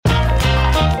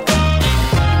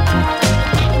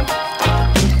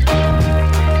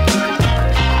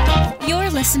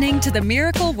listening to the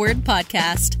Miracle Word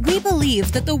Podcast. We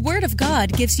believe that the Word of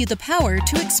God gives you the power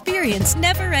to experience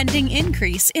never-ending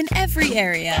increase in every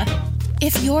area.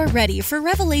 If you're ready for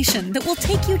revelation that will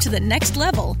take you to the next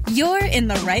level, you're in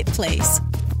the right place.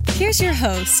 Here's your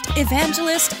host,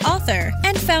 evangelist, author,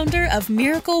 and founder of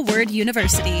Miracle Word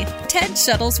University, Ted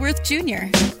Shuttlesworth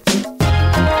Jr.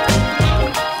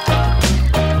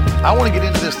 I want to get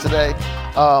into this today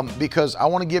because I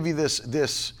want to give you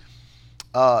this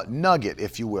nugget,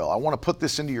 if you will. I want to put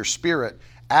this into your spirit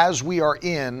as we are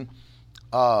in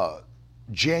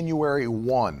January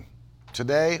 1.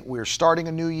 Today, we're starting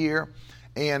a new year,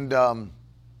 and I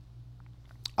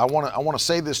want to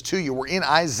say this to you. We're in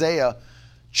Isaiah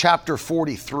chapter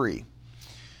 43.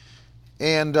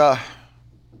 And I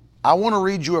want to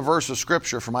read you a verse of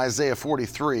scripture from Isaiah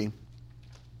 43.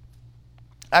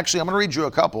 Actually, I'm going to read you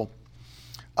a couple.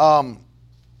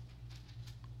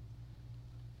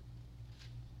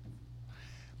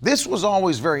 This was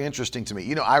always very interesting to me.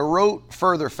 You know, I wrote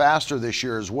Further Faster this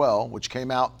year as well, which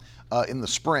came out in the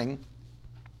spring.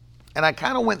 And I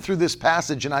kind of went through this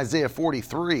passage in Isaiah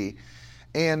 43,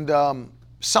 and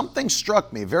something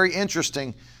struck me, a very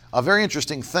interesting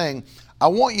thing. I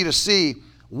want you to see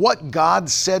what God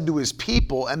said to his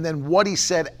people and then what he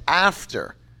said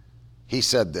after he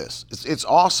said this. It's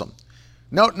awesome.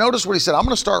 Notice what he said. I'm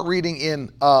going to start reading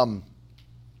in,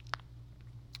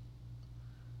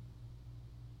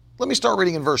 let me start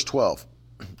reading in verse 12.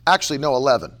 Actually, no,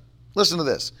 11. Listen to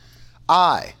this.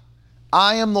 I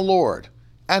am the Lord,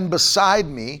 and beside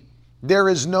me there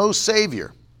is no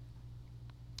Savior.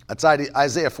 That's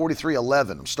Isaiah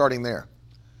 43:11. I'm starting there.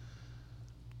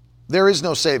 There is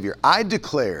no Savior. I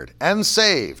declared and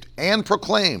saved and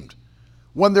proclaimed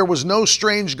when there was no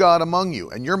strange God among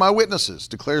you, and you're my witnesses,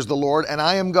 declares the Lord, and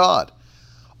I am God.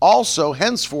 Also,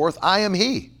 henceforth, I am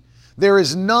He. There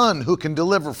is none who can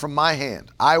deliver from my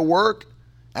hand. I work,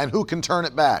 and who can turn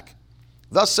it back?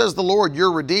 Thus says the Lord,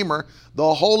 your Redeemer,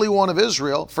 the Holy One of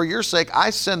Israel. For your sake I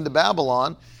send to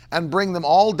Babylon and bring them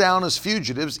all down as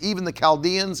fugitives, even the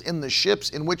Chaldeans in the ships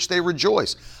in which they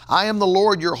rejoice. I am the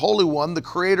Lord, your Holy One, the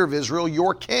Creator of Israel,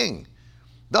 your King.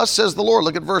 Thus says the Lord,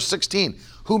 look at verse 16,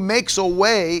 who makes a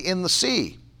way in the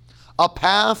sea, a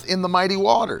path in the mighty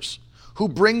waters, who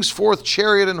brings forth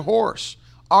chariot and horse,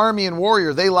 army and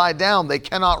warrior. They lie down, they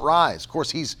cannot rise. Of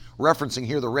course, he's referencing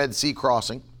here the Red Sea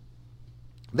crossing.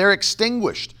 They're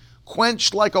extinguished,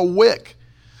 quenched like a wick.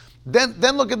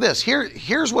 Then look at this.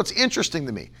 Here's what's interesting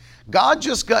to me. God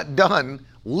just got done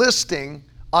listing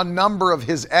a number of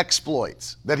his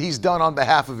exploits that he's done on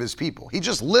behalf of his people. He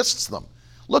just lists them.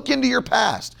 Look into your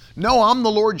past. No, I'm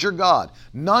the Lord your God.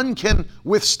 None can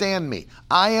withstand me.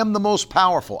 I am the most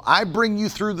powerful. I bring you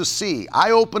through the sea.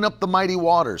 I open up the mighty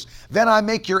waters. Then I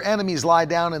make your enemies lie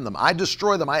down in them. I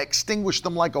destroy them. I extinguish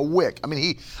them like a wick.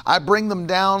 I bring them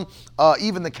down,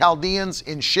 even the Chaldeans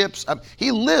in ships.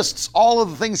 He lists all of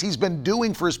the things he's been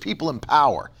doing for his people in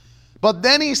power. But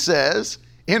then he says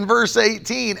in verse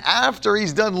 18, after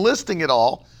he's done listing it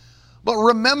all, but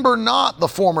remember not the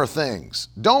former things.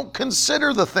 Don't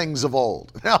consider the things of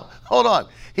old. Now, hold on.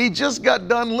 He just got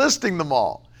done listing them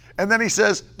all. And then he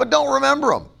says, but don't remember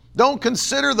them. Don't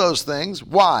consider those things.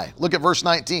 Why? Look at verse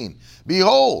 19.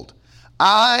 Behold,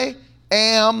 I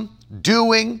am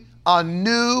doing a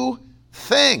new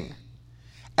thing.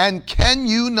 And can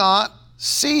you not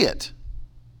see it?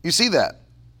 You see that?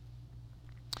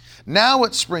 Now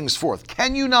it springs forth.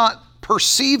 Can you not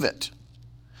perceive it?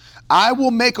 I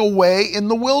will make a way in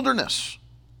the wilderness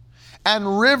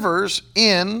and rivers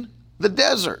in the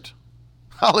desert.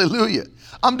 Hallelujah.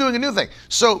 I'm doing a new thing.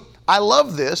 So I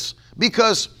love this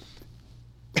because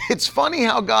it's funny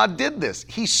how God did this.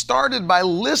 He started by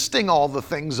listing all the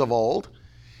things of old.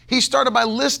 He started by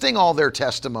listing all their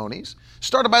testimonies,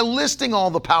 started by listing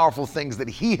all the powerful things that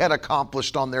he had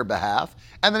accomplished on their behalf.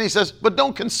 And then he says, but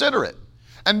don't consider it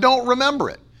and don't remember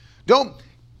it.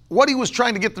 What he was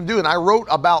trying to get them to do, and I wrote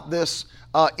about this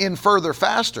in Further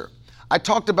Faster. I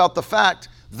talked about the fact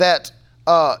that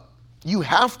you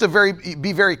have to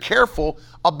be very careful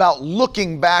about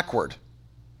looking backward,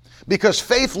 because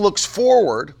faith looks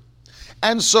forward.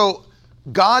 And so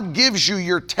God gives you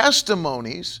your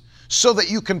testimonies so that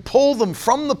you can pull them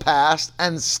from the past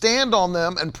and stand on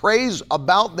them and praise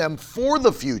about them for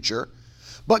the future.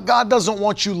 But God doesn't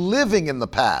want you living in the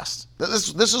past.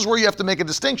 This is where you have to make a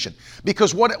distinction.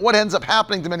 Because what ends up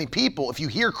happening to many people, if you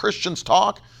hear Christians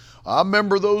talk, I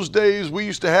remember those days we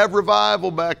used to have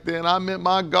revival back then.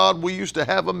 My God, we used to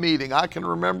have a meeting. I can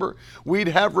remember we'd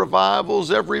have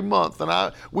revivals every month,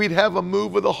 and we'd have a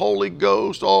move of the Holy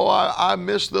Ghost. Oh, I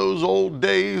miss those old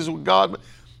days with God.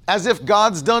 As if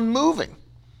God's done moving.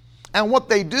 And what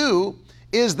they do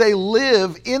is they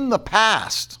live in the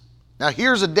past. Now,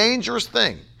 here's a dangerous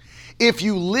thing. If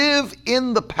you live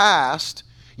in the past,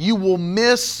 you will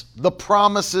miss the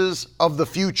promises of the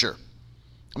future.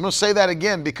 I'm going to say that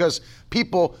again because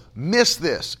people miss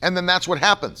this, and then that's what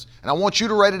happens. And I want you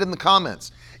to write it in the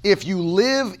comments. If you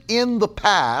live in the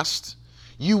past,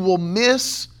 you will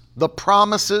miss the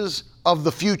promises of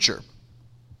the future.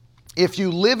 If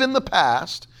you live in the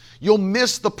past, you'll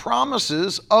miss the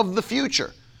promises of the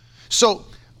future. So,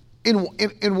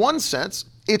 in one sense,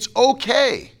 it's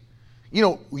okay. You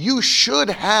know, you should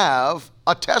have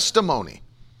a testimony.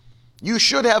 You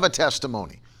should have a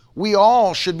testimony. We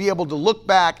all should be able to look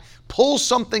back, pull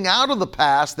something out of the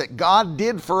past that God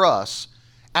did for us,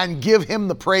 and give Him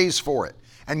the praise for it,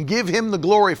 and give Him the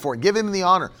glory for it, give Him the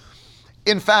honor.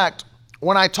 In fact,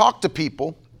 when I talk to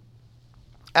people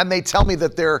and they tell me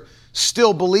that they're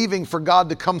still believing for God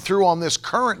to come through on this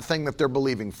current thing that they're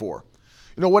believing for,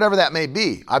 you know, whatever that may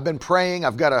be. I've been praying,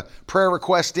 I've got a prayer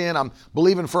request in, I'm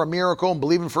believing for a miracle, I'm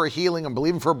believing for a healing, I'm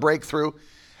believing for a breakthrough.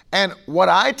 And what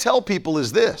I tell people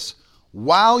is this: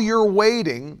 while you're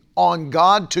waiting on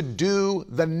God to do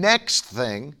the next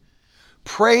thing,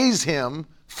 praise Him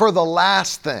for the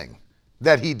last thing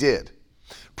that He did.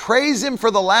 Praise Him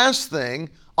for the last thing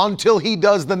until He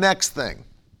does the next thing.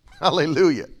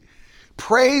 Hallelujah.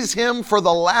 Praise Him for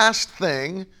the last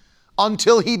thing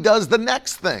until He does the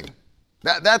next thing.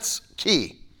 That's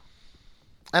key.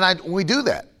 And we do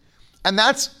that. And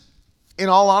that's, in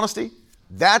all honesty,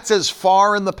 that's as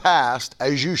far in the past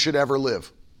as you should ever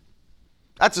live.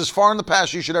 That's as far in the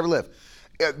past you should ever live.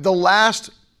 The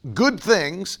last good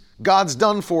things God's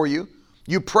done for you,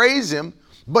 you praise Him,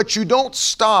 but you don't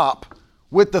stop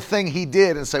with the thing He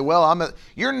did and say, well,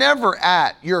 you're never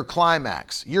at your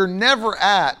climax. You're never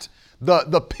at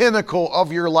the pinnacle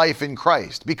of your life in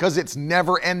Christ, because it's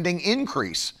never-ending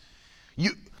increase.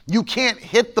 You can't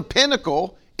hit the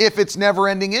pinnacle if it's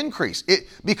never-ending increase.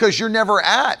 Because you're never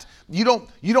at. You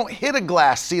don't hit a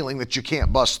glass ceiling that you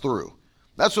can't bust through.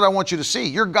 That's what I want you to see.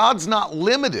 Your God's not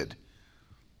limited.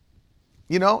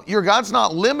 You know, your God's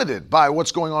not limited by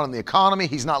what's going on in the economy.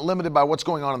 He's not limited by what's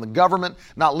going on in the government,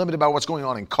 not limited by what's going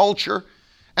on in culture.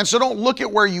 And so don't look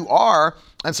at where you are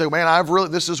and say, man,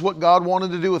 this is what God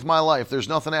wanted to do with my life. There's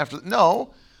nothing after.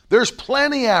 No, there's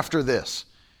plenty after this.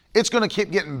 It's going to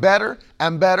keep getting better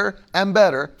and better and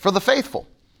better for the faithful.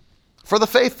 For the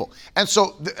faithful. And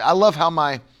so I love how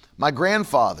my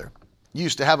grandfather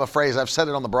used to have a phrase. I've said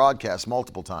it on the broadcast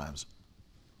multiple times.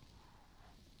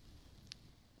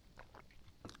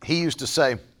 He used to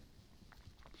say,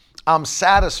 I'm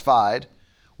satisfied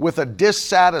with a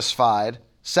dissatisfied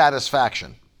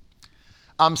satisfaction.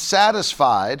 I'm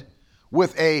satisfied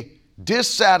with a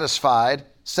dissatisfied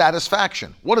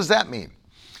satisfaction. What does that mean?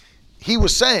 He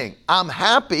was saying, I'm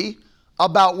happy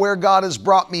about where God has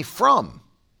brought me from,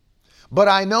 but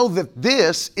I know that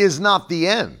this is not the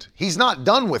end. He's not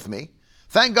done with me.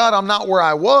 Thank God I'm not where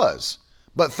I was,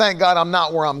 but thank God I'm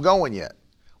not where I'm going yet,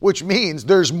 which means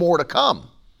there's more to come.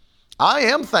 I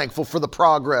am thankful for the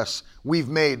progress we've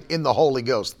made in the Holy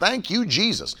Ghost. Thank you,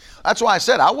 Jesus. That's why I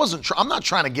said I'm not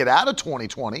trying to get out of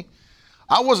 2020.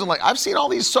 I wasn't like, I've seen all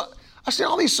these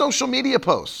social media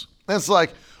posts. And it's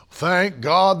like, thank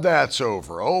God that's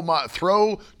over. Oh my,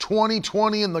 throw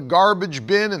 2020 in the garbage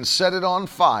bin and set it on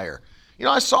fire. You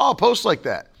know, I saw a post like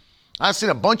that. I've seen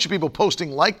a bunch of people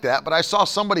posting like that, but I saw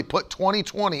somebody put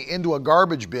 2020 into a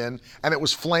garbage bin and it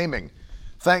was flaming.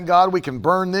 Thank God we can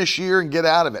burn this year and get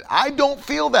out of it. I don't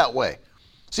feel that way.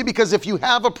 See, because if you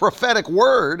have a prophetic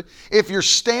word, if you're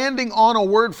standing on a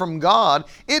word from God,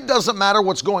 it doesn't matter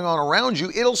what's going on around you.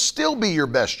 It'll still be your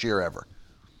best year ever.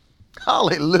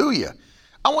 Hallelujah.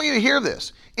 I want you to hear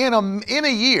this. In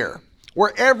a year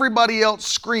where everybody else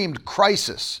screamed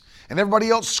crisis and everybody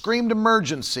else screamed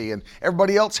emergency and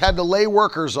everybody else had to lay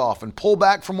workers off and pull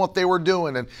back from what they were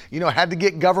doing and, had to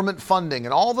get government funding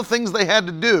and all the things they had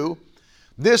to do,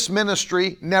 this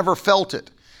ministry never felt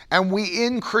it. And we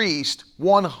increased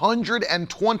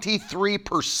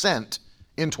 123%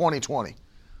 in 2020.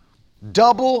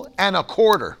 Double and a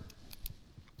quarter.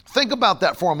 Think about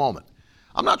that for a moment.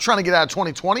 I'm not trying to get out of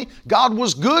 2020. God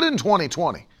was good in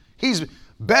 2020. He's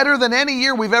better than any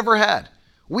year we've ever had.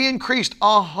 We increased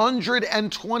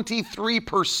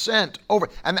 123% over.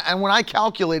 And when I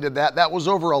calculated that was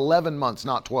over 11 months,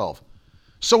 not 12.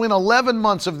 So in 11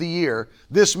 months of the year,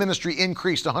 this ministry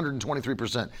increased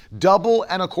 123%, double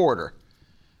and a quarter.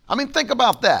 I mean, think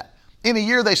about that. In a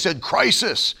year they said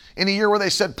crisis. In a year where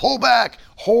they said pull back,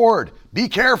 hoard, be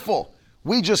careful.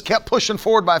 We just kept pushing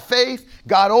forward by faith.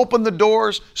 God opened the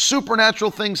doors. Supernatural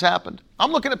things happened.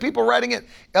 I'm looking at people writing it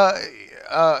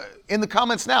in the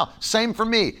comments now. Same for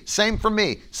me. Same for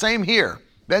me. Same here.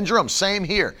 Ben Jerome, same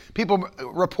here. People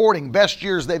reporting best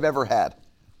years they've ever had.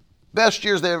 Best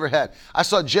years they ever had. I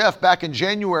saw Jeff back in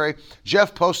January.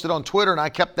 Jeff posted on Twitter, and I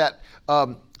kept that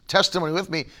testimony with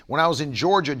me. When I was in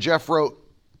Georgia, Jeff wrote,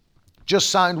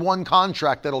 just signed one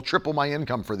contract that'll triple my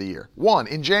income for the year. One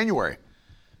in January.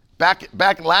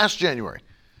 Back last January.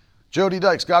 Jody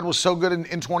Dykes, God was so good in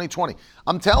 2020.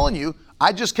 I'm telling you,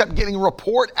 I just kept getting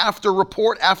report after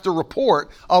report after report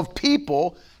of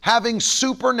people having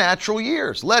supernatural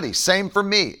years. Letty, same for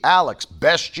me. Alex,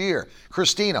 best year.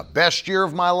 Christina, best year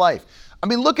of my life. I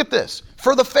mean, look at this.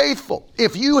 For the faithful,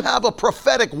 if you have a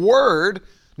prophetic word,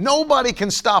 nobody can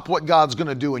stop what God's going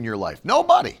to do in your life.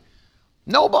 Nobody.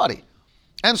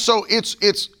 And so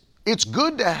it's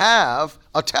good to have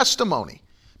a testimony,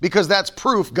 because that's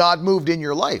proof God moved in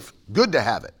your life. Good to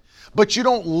have it. But you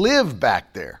don't live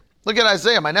back there. Look at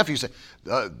Isaiah, my nephew said,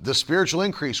 the spiritual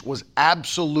increase was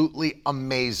absolutely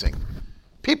amazing.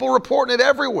 People reporting it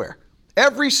everywhere.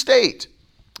 Every state.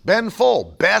 Ben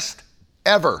Full, best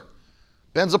ever.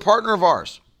 Ben's a partner of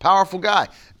ours. Powerful guy.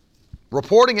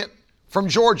 Reporting it from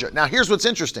Georgia. Now here's what's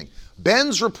interesting.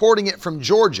 Ben's reporting it from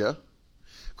Georgia.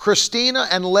 Christina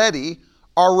and Letty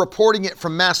are reporting it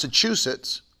from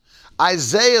Massachusetts.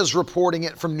 Isaiah's reporting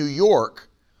it from New York.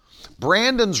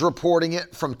 Brandon's reporting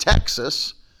it from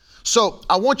Texas. So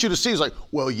I want you to see, it's like,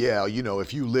 well, yeah,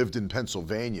 if you lived in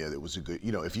Pennsylvania, it was a good,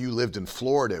 if you lived in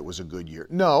Florida, it was a good year.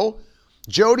 No,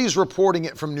 Jody's reporting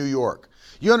it from New York.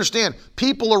 You understand,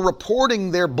 people are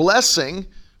reporting their blessing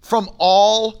from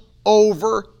all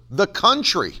over the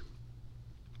country.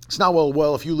 It's not,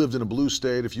 well, if you lived in a blue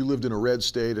state, if you lived in a red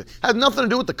state, it has nothing to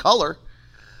do with the color.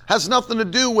 Has nothing to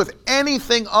do with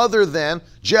anything other than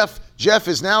Jeff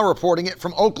is now reporting it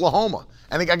from Oklahoma.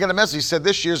 I think I got a message. He said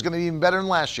this year is going to be even better than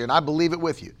last year, and I believe it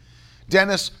with you.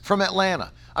 Dennis from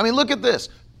Atlanta. I mean, look at this.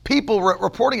 People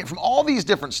reporting it from all these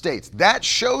different states. That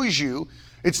shows you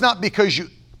it's not because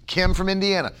Kim from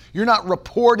Indiana, you're not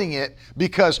reporting it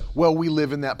because, well, we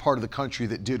live in that part of the country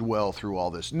that did well through all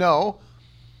this. No.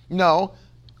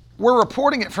 We're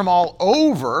reporting it from all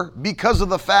over because of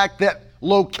the fact that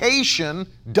location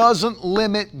doesn't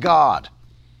limit God.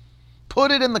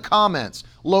 Put it in the comments.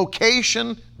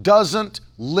 Location doesn't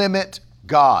limit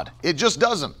God. It just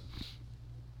doesn't.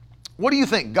 What do you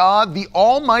think? God, the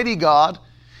Almighty God,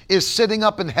 is sitting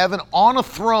up in heaven on a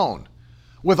throne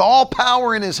with all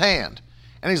power in his hand.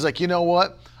 And he's like, you know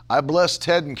what? I blessed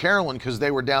Ted and Carolyn because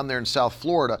they were down there in South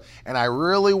Florida, and I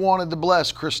really wanted to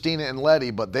bless Christina and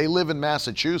Letty, but they live in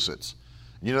Massachusetts.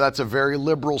 That's a very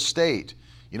liberal state.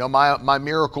 My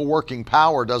miracle working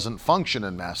power doesn't function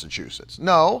in Massachusetts.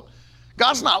 No,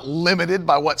 God's not limited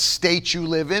by what state you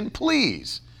live in,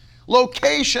 please.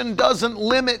 Location doesn't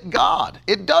limit God.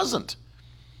 It doesn't.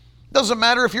 Doesn't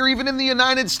matter if you're even in the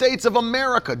United States of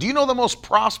America. Do you know the most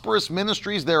prosperous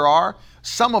ministries there are?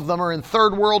 Some of them are in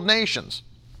third world nations.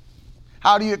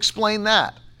 How do you explain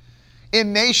that?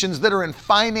 In nations that are in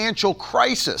financial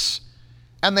crisis,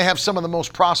 and they have some of the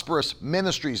most prosperous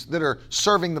ministries that are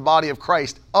serving the body of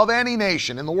Christ of any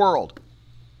nation in the world.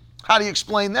 How do you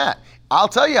explain that? I'll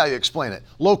tell you how you explain it.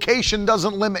 Location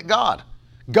doesn't limit God.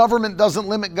 Government doesn't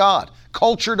limit God.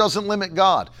 Culture doesn't limit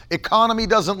God. Economy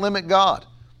doesn't limit God.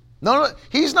 No,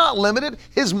 he's not limited.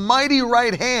 His mighty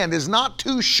right hand is not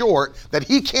too short that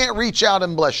he can't reach out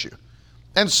and bless you.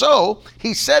 And so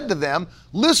he said to them,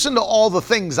 listen to all the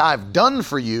things I've done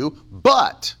for you,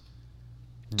 but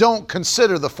don't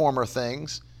consider the former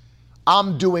things.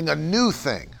 I'm doing a new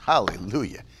thing.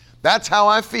 Hallelujah. That's how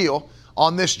I feel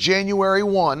on this January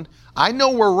 1. I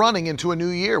know we're running into a new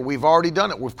year. We've already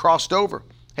done it. We've crossed over.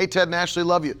 Hey, Ted and Ashley,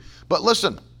 love you. But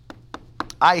listen,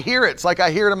 I hear it. It's like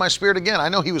I hear it in my spirit again. I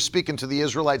know he was speaking to the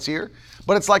Israelites here,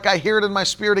 but it's like I hear it in my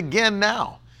spirit again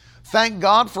now. Thank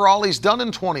God for all he's done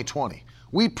in 2020.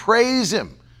 We praise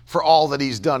him for all that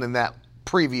he's done in that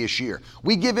previous year.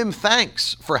 We give him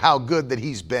thanks for how good that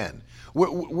he's been.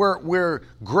 We're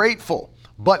grateful.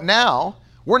 But now,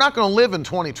 we're not going to live in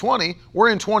 2020. We're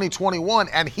in 2021,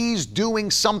 and he's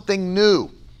doing something new.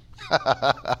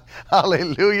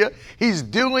 Hallelujah. He's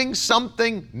doing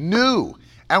something new,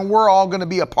 and we're all going to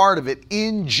be a part of it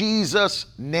in Jesus'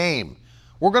 name.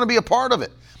 We're going to be a part of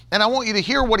it. And I want you to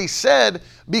hear what he said,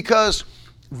 because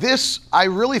this, I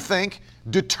really think,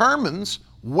 determines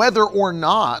whether or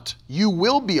not you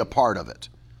will be a part of it,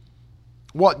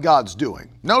 what God's doing.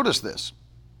 Notice this.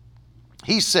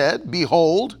 He said,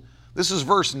 behold, this is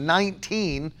verse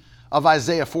 19 of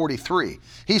Isaiah 43.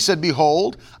 He said,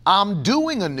 behold, I'm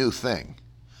doing a new thing.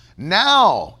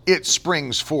 now it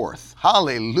springs forth.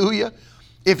 Hallelujah.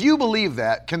 If you believe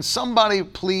that, can somebody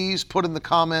please put in the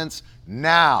comments,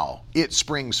 now it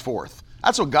springs forth?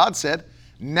 That's what God said.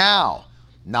 Now,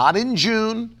 not in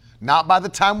June, not by the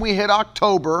time we hit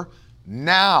October.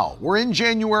 Now, we're in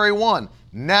January 1.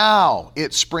 Now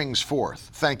it springs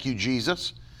forth. Thank you,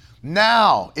 Jesus.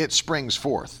 Now it springs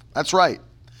forth. That's right.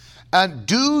 And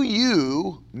do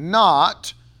you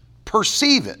not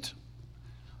perceive it?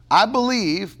 I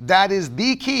believe that is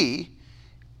the key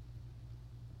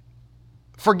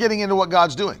for getting into what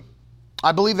God's doing.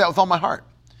 I believe that with all my heart.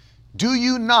 Do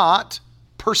you not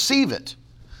perceive it?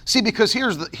 See, because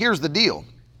here's the deal.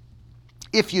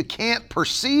 If you can't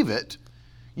perceive it,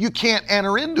 you can't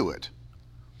enter into it.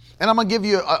 And I'm going to give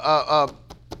you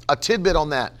a tidbit on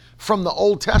that from the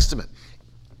Old Testament.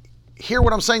 Hear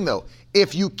what I'm saying though.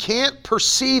 If you can't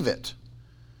perceive it,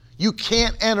 you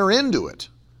can't enter into it.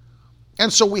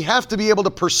 And so we have to be able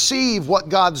to perceive what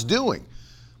God's doing.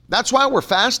 That's why we're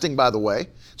fasting, by the way.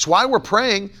 It's why we're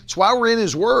praying. It's why we're in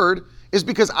His Word, is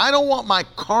because I don't want my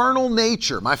carnal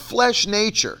nature, my flesh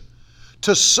nature,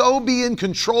 to so be in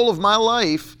control of my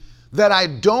life that I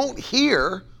don't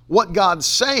hear what God's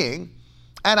saying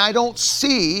and I don't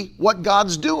see what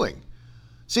God's doing.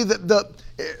 See,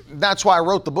 that's why I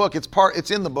wrote the book.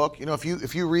 It's in the book. You know,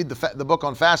 if you read the book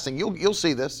on fasting, you'll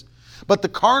see this. But the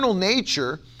carnal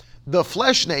nature, the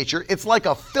flesh nature, it's like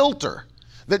a filter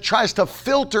that tries to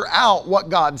filter out what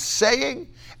God's saying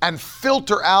and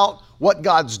filter out what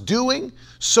God's doing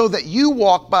so that you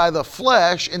walk by the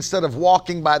flesh instead of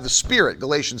walking by the Spirit,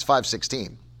 Galatians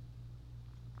 5:16.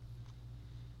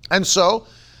 And so,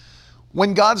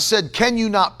 when God said, can you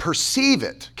not perceive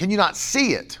it? Can you not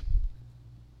see it?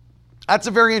 That's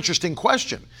a very interesting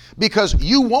question, because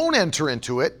you won't enter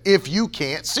into it if you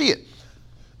can't see it.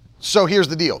 So here's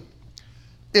the deal.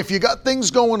 If you got things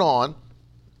going on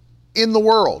in the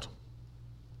world,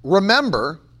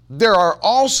 remember there are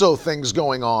also things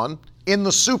going on in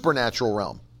the supernatural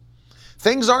realm.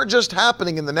 Things aren't just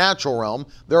happening in the natural realm.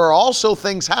 There are also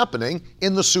things happening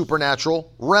in the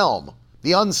supernatural realm,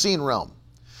 the unseen realm.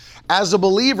 As a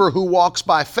believer who walks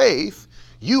by faith,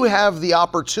 you have the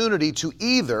opportunity to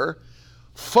either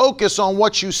focus on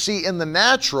what you see in the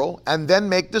natural and then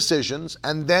make decisions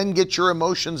and then get your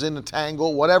emotions in a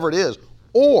tangle, whatever it is,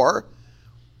 or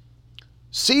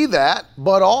see that,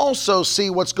 but also see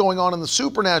what's going on in the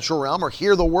supernatural realm, or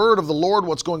hear the word of the Lord,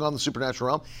 what's going on in the supernatural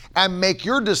realm, and make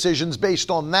your decisions based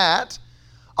on that.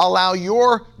 Allow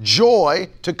your joy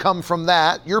to come from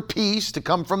that, your peace to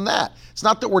come from that. It's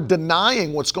not that we're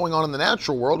denying what's going on in the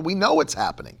natural world. We know it's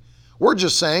happening. We're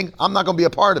just saying, I'm not going to be a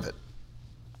part of it.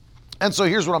 And so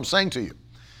here's what I'm saying to you.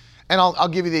 And I'll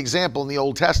give you the example in the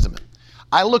Old Testament.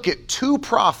 I look at two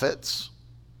prophets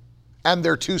and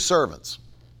their two servants.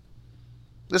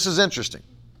 This is interesting.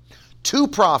 Two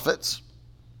prophets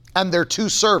and their two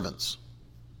servants.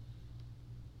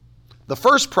 The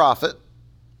first prophet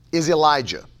is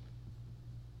Elijah.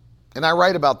 And I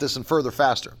write about this in Further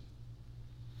Faster.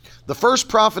 The first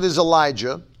prophet is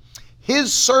Elijah.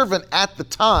 His servant at the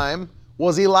time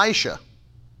was Elisha.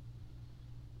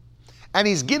 And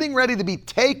he's getting ready to be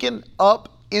taken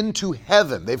up into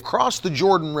heaven. They've crossed the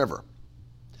Jordan River.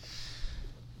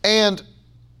 And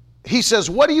he says,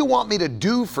 what do you want me to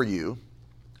do for you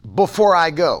before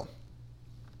I go?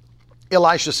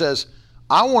 Elisha says,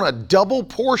 I want a double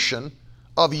portion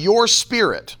of your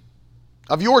spirit.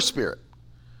 Of your spirit.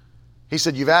 He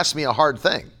said, you've asked me a hard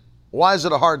thing. Why is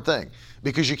it a hard thing?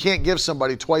 Because you can't give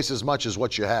somebody twice as much as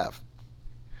what you have.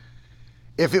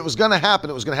 If it was going to happen,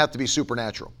 it was going to have to be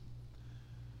supernatural.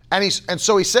 And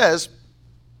so he says,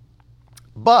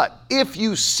 but if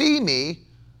you see me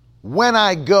when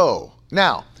I go.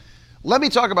 Now, let me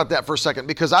talk about that for a second,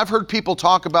 because I've heard people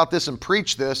talk about this and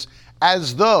preach this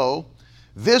as though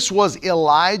this was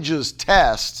Elijah's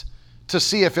test to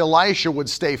see if Elisha would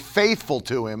stay faithful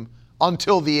to him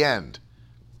until the end.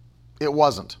 It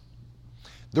wasn't.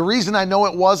 The reason I know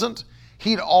it wasn't,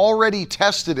 he'd already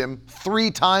tested him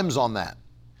 3 times on that.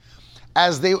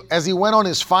 As he went on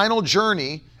his final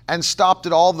journey and stopped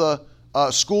at all the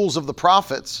schools of the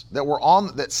prophets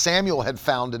that Samuel had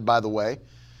founded, by the way.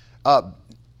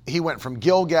 He went from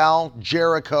Gilgal,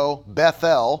 Jericho,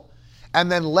 Bethel,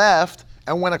 and then left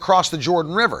and went across the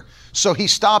Jordan River. So he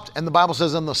stopped, and the Bible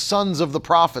says, and the sons of the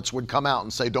prophets would come out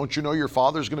and say, don't you know your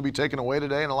father's going to be taken away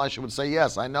today? And Elisha would say,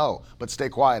 yes, I know, but stay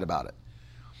quiet about it.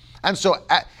 And so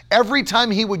every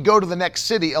time he would go to the next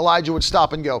city, Elijah would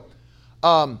stop and go,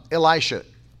 Elisha,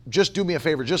 just do me a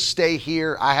favor, just stay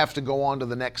here. I have to go on to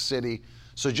the next city,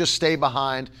 so just stay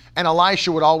behind. And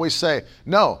Elisha would always say,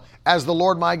 no, as the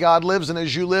Lord my God lives and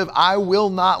as you live, I will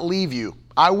not leave you.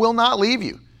 I will not leave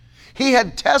you. He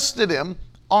had tested him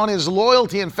on his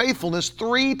loyalty and faithfulness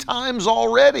 3 times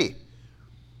already.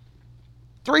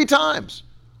 3 times.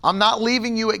 I'm not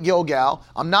leaving you at Gilgal.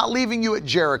 I'm not leaving you at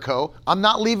Jericho. I'm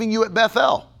not leaving you at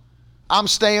Bethel. I'm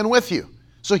staying with you.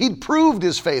 So he'd proved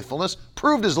his faithfulness,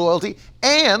 proved his loyalty,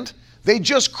 and they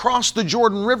just crossed the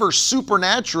Jordan River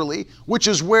supernaturally, which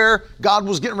is where God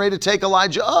was getting ready to take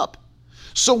Elijah up.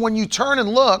 So when you turn and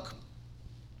look,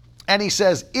 and he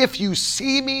says, if you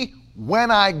see me when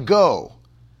I go,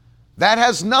 that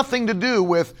has nothing to do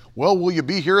with, well, will you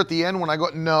be here at the end when I go?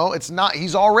 No, it's not.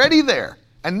 He's already there.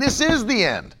 And this is the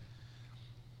end.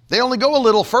 They only go a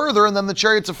little further and then the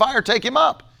chariots of fire take him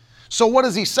up. So what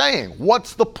is he saying?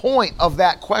 What's the point of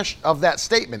that question, of that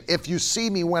statement? If you see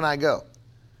me when I go.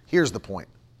 Here's the point.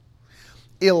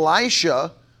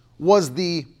 Elisha was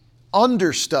the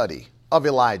understudy of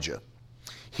Elijah.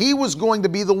 He was going to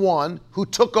be the one who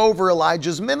took over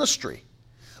Elijah's ministry.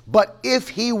 But if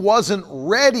he wasn't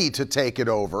ready to take it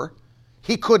over,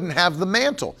 he couldn't have the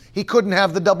mantle. He couldn't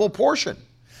have the double portion.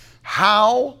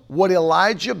 How would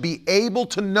Elijah be able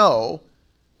to know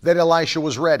that Elisha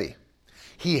was ready?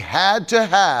 He had to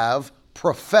have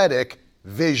prophetic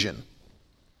vision.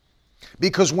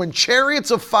 Because when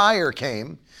chariots of fire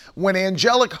came, when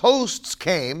angelic hosts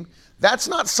came, that's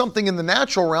not something in the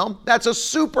natural realm, that's a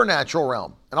supernatural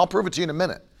realm. And I'll prove it to you in a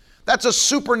minute. That's a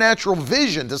supernatural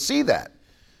vision to see that.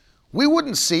 We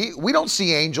don't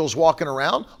see angels walking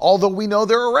around, although we know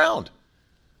they're around.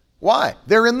 Why?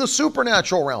 They're in the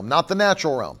supernatural realm, not the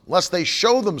natural realm, lest they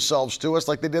show themselves to us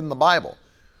like they did in the Bible.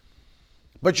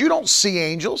 But you don't see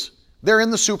angels. They're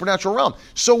in the supernatural realm.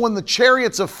 So when the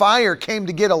chariots of fire came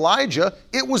to get Elijah,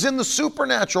 it was in the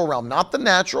supernatural realm, not the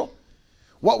natural.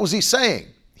 What was he saying?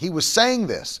 He was saying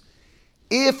this.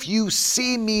 If you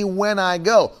see me when I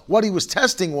go. What he was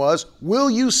testing was,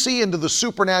 will you see into the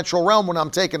supernatural realm when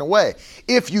I'm taken away?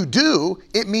 If you do,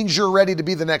 it means you're ready to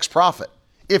be the next prophet.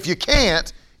 If you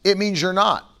can't, it means you're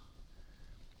not.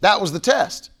 That was the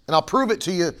test. And I'll prove it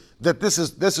to you that this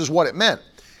is what it meant.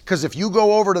 Because if you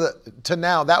go over to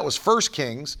now, that was 1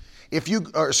 Kings. 2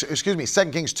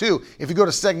 Kings 2. If you go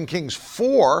to 2 Kings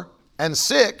 4 and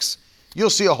 6, you'll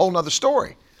see a whole nother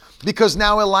story. Because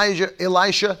now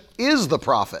Elisha is the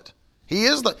prophet.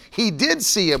 He did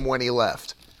see him when he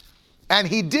left. And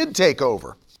he did take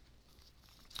over.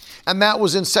 And that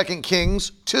was in 2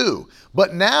 Kings 2.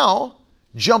 But now,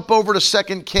 jump over to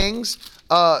 2 Kings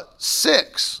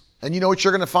 6. And you know what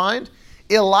you're going to find?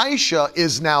 Elisha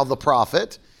is now the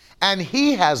prophet. And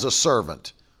he has a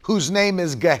servant whose name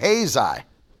is Gehazi.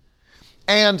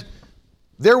 And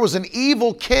there was an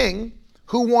evil king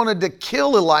who wanted to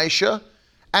kill Elisha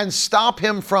and stop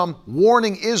him from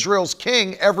warning Israel's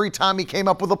king every time he came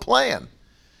up with a plan.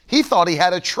 He thought he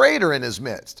had a traitor in his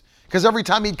midst, because every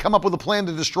time he'd come up with a plan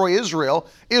to destroy Israel,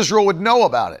 Israel would know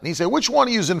about it. And he'd say, which one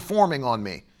of you is informing on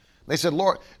me? They said,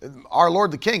 Lord, our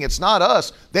Lord the king, it's not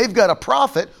us. They've got a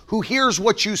prophet who hears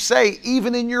what you say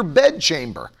even in your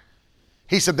bedchamber.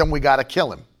 He said, then we got to kill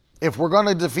him. If we're going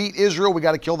to defeat Israel, we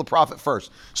got to kill the prophet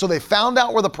first. So they found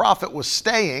out where the prophet was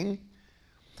staying,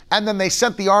 and then they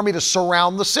sent the army to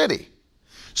surround the city.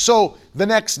 So the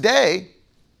next day,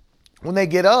 when they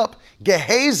get up,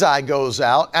 Gehazi goes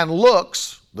out and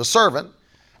looks, the servant,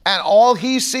 and all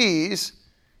he sees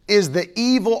is the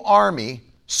evil army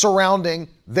surrounding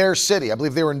their city. I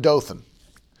believe they were in Dothan.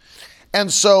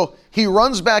 And so he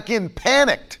runs back in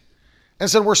panicked and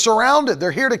said, we're surrounded.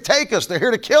 They're here to take us. They're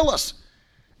here to kill us.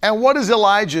 And what does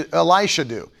Elisha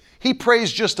do? He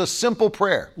prays just a simple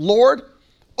prayer. Lord,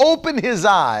 open his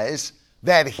eyes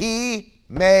that he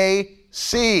may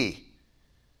see.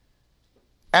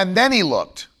 And then he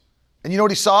looked. And you know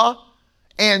what he saw?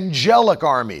 Angelic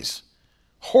armies,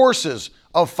 horses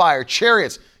of fire,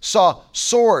 chariots, saw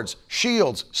swords,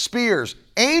 shields, spears,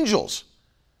 angels.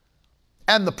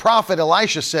 And the prophet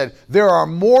Elisha said, there are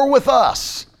more with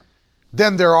us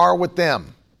than there are with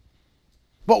them.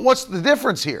 But what's the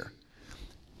difference here?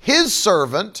 His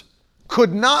servant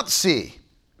could not see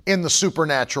in the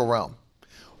supernatural realm.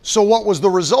 So what was the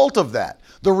result of that?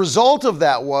 The result of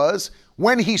that was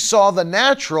when he saw the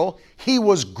natural, he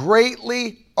was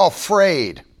greatly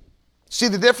afraid. See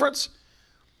the difference?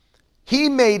 He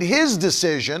made his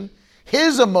decision.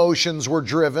 His emotions were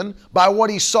driven by what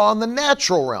he saw in the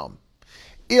natural realm.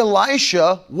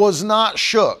 Elisha was not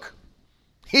shook.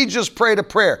 He just prayed a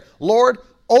prayer. Lord,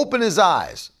 open his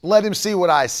eyes. Let him see what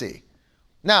I see.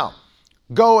 Now,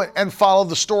 go and follow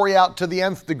the story out to the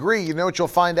nth degree. You know what you'll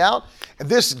find out?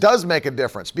 This does make a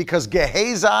difference because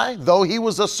Gehazi, though he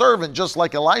was a servant just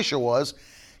like Elisha was,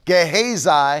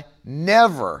 Gehazi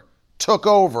never took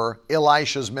over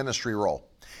Elisha's ministry role.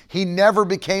 He never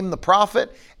became the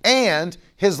prophet, and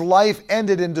his life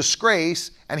ended in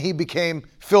disgrace, and he became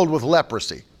filled with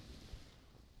leprosy.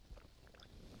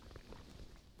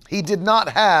 He did not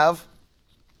have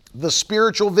the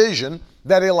spiritual vision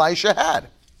that Elisha had.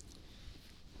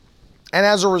 And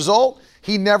as a result,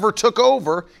 he never took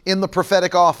over in the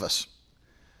prophetic office.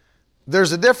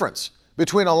 There's a difference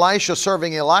between Elisha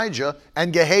serving Elijah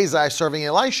and Gehazi serving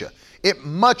Elisha. It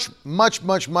much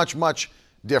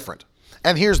different.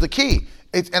 And here's the key.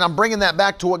 And I'm bringing that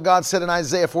back to what God said in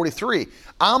Isaiah 43.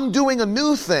 I'm doing a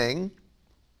new thing.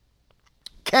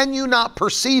 Can you not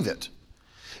perceive it?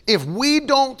 If we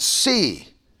don't see,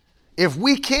 if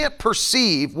we can't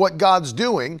perceive what God's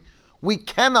doing, we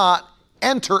cannot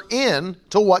enter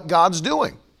into what God's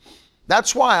doing.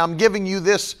 That's why I'm giving you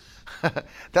this.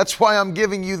 That's why I'm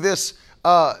giving you this,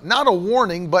 not a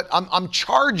warning, but I'm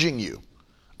charging you.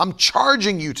 I'm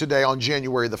charging you today on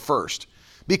January the 1st.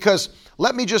 Because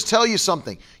let me just tell you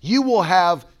something. You will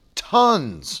have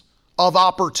tons of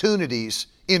opportunities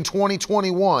in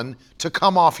 2021 to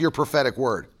come off your prophetic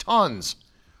word. Tons.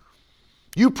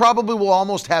 You probably will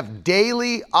almost have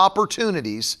daily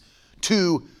opportunities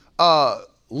to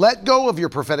let go of your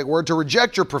prophetic word, to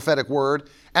reject your prophetic word,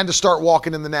 and to start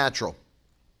walking in the natural.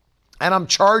 And I'm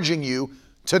charging you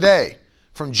today,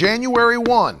 from January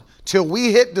 1 till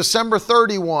we hit December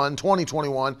 31,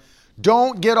 2021,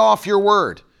 don't get off your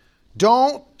word.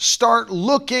 Don't start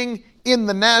looking in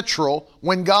the natural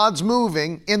when God's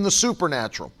moving in the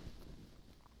supernatural.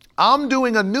 I'm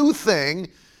doing a new thing.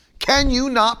 Can you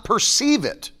not perceive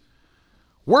it?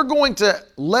 We're going to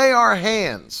lay our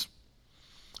hands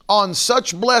on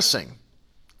such blessing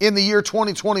in the year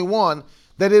 2021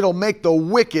 that it'll make the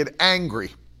wicked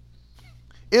angry.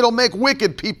 It'll make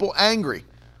wicked people angry.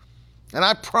 And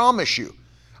I promise you,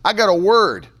 I got a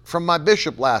word from my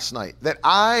bishop last night that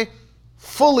I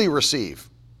fully receive.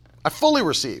 I fully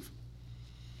receive.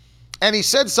 And he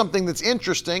said something that's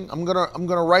interesting. I'm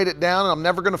gonna write it down, and I'm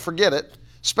never gonna forget it,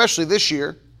 especially this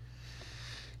year.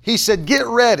 He said, get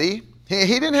ready. He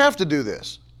didn't have to do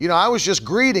this. You know, I was just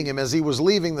greeting him as he was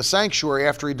leaving the sanctuary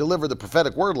after he delivered the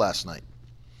prophetic word last night.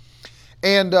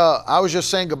 And I was just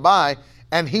saying goodbye,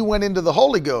 and he went into the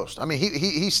Holy Ghost. I mean,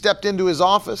 he stepped into his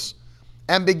office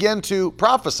and began to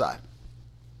prophesy.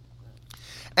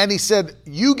 And he said,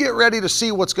 you get ready to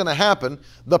see what's going to happen.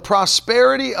 The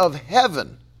prosperity of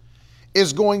heaven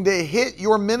is going to hit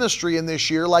your ministry in this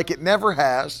year like it never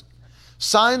has.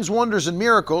 Signs, wonders, and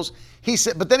miracles. He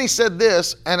said, but then he said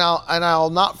this, and I'll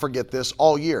not forget this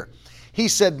all year. He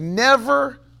said,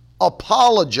 never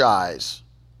apologize.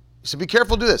 He said, be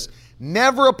careful to do this.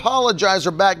 Never apologize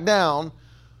or back down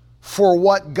for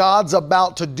what God's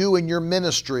about to do in your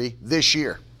ministry this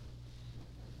year.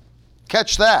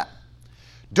 Catch that.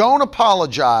 Don't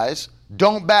apologize.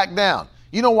 Don't back down.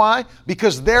 You know why?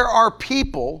 Because there are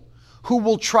people who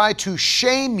will try to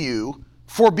shame you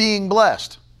for being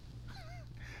blessed.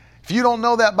 If you don't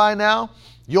know that by now,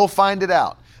 you'll find it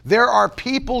out. There are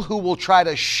people who will try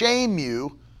to shame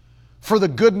you for the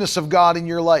goodness of God in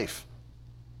your life.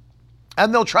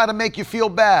 And they'll try to make you feel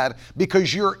bad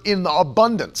because you're in the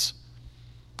abundance.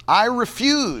 I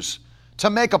refuse to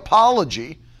make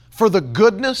apology for the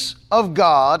goodness of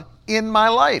God in my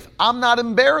life. I'm not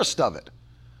embarrassed of it.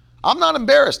 I'm not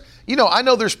embarrassed. You know, I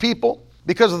know there's people,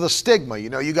 because of the stigma, you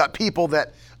know, you got people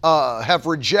that have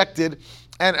rejected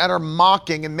and are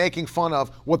mocking and making fun of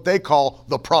what they call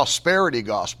the prosperity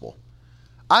gospel.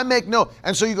 I make no,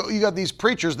 and so you got these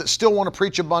preachers that still want to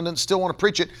preach abundance, still want to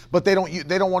preach it, but they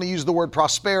don't want to use the word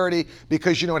prosperity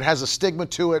because, you know, it has a stigma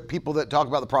to it. People that talk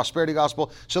about the prosperity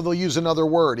gospel, so they'll use another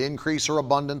word, increase or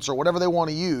abundance or whatever they want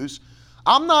to use.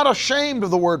 I'm not ashamed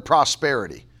of the word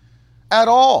prosperity at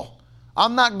all.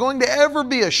 I'm not going to ever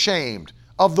be ashamed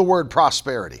of the word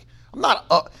prosperity. I'm not,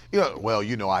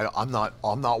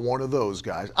 I'm not one of those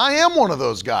guys. I am one of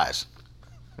those guys.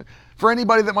 For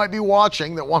anybody that might be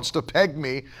watching that wants to peg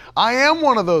me, I am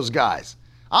one of those guys.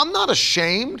 I'm not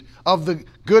ashamed of the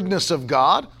goodness of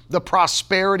God, the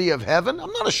prosperity of heaven.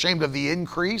 I'm not ashamed of the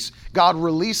increase God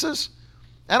releases.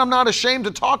 And I'm not ashamed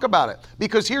to talk about it.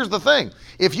 Because here's the thing.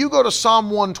 If you go to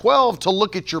Psalm 112 to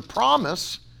look at your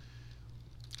promise,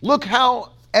 look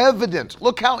how evident,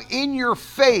 look how in your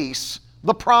face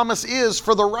the promise is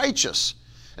for the righteous.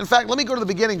 In fact, let me go to the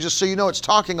beginning just so you know it's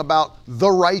talking about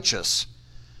the righteous.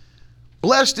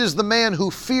 Blessed is the man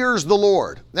who fears the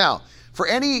Lord. Now, for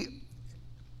any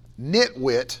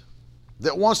nitwit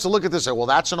that wants to look at this and say, well,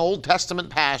 that's an Old Testament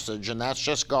passage and that's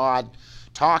just God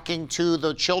talking to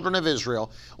the children of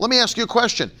Israel. Let me ask you a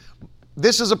question.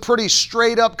 This is a pretty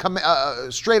straight up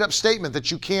statement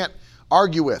that you can't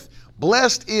argue with.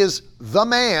 Blessed is the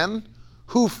man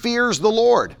who fears the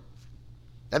Lord.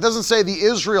 That doesn't say the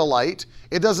Israelite.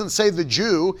 It doesn't say the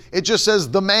Jew. It just says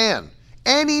the man.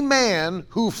 Any man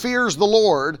who fears the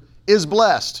Lord is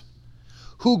blessed,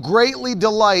 who greatly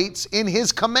delights in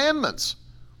his commandments.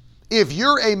 If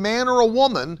you're a man or a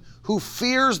woman who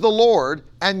fears the Lord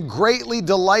and greatly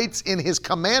delights in his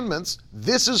commandments,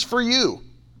 this is for you.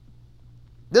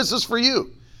 This is for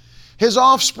you. His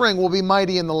offspring will be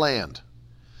mighty in the land.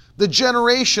 The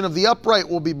generation of the upright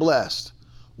will be blessed.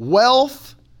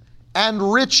 Wealth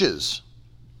and riches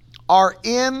are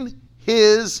in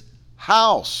his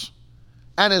house,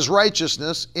 and his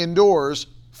righteousness endures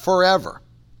forever.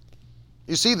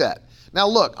 You see that? Now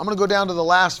look, I'm going to go down to the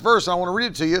last verse, and I want to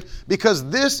read it to you because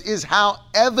this is how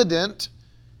evident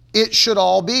it should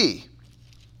all be.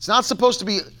 It's not supposed to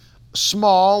be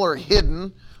small or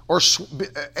hidden or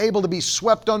able to be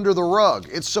swept under the rug.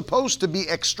 It's supposed to be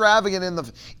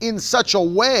extravagant in such a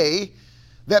way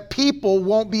that people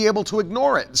won't be able to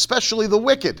ignore it, especially the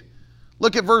wicked.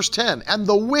 Look at verse 10. And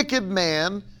the wicked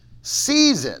man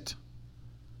sees it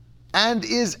and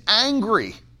is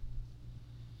angry.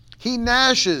 He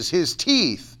gnashes his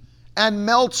teeth and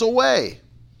melts away.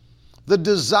 The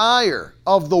desire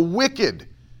of the wicked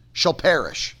shall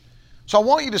perish. So I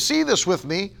want you to see this with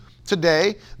me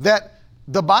today, that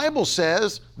the Bible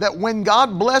says that when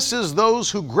God blesses those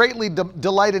who greatly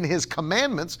delight in his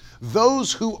commandments,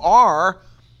 those who are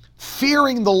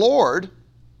fearing the Lord,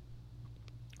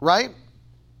 right?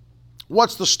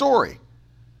 What's the story?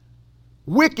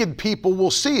 Wicked people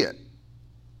will see it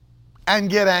and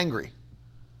get angry.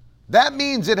 That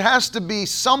means it has to be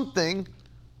something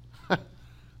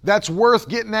that's worth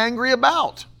getting angry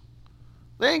about.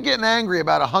 They ain't getting angry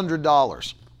about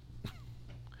 $100.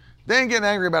 They ain't getting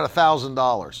angry about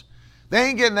 $1,000. They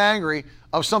ain't getting angry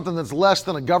of something that's less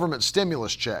than a government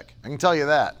stimulus check. I can tell you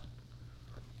that.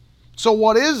 So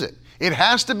what is it? It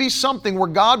has to be something where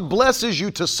God blesses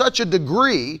you to such a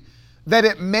degree that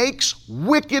it makes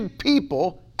wicked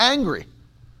people angry.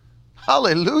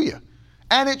 Hallelujah.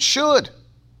 And it should.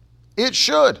 It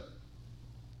should.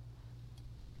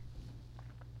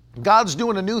 God's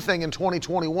doing a new thing in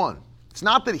 2021. It's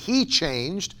not that he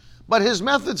changed, but his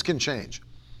methods can change.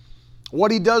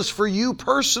 What he does for you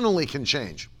personally can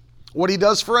change. What he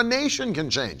does for a nation can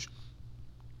change.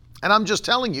 And I'm just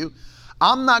telling you,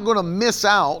 I'm not going to miss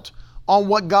out on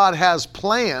what God has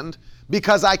planned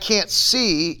because I can't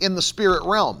see in the spirit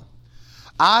realm.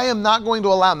 I am not going to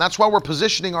allow, and that's why we're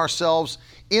positioning ourselves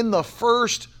in the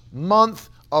first month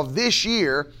of this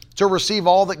year to receive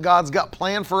all that God's got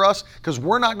planned for us, because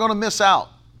we're not going to miss out.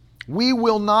 We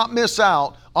will not miss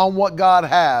out on what God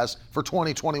has for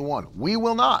 2021. We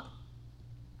will not.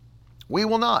 We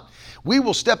will not. We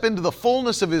will step into the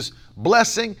fullness of his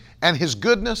blessing and his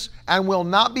goodness and will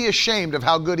not be ashamed of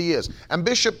how good he is. And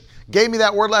Bishop gave me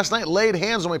that word last night, laid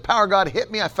hands on me, power of God hit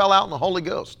me, I fell out in the Holy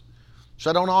Ghost, which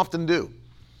I don't often do.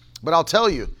 But I'll tell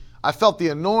you, I felt the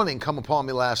anointing come upon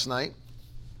me last night.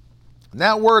 And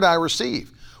that word I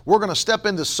received. We're going to step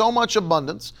into so much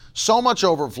abundance, so much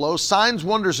overflow, signs,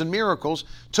 wonders, and miracles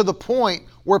to the point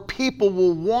where people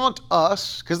will want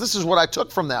us, because this is what I took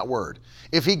from that word.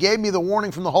 If he gave me the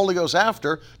warning from the Holy Ghost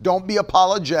after, don't be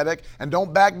apologetic and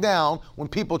don't back down when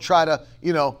people try to,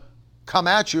 come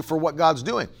at you for what God's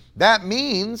doing. That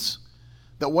means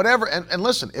that whatever, and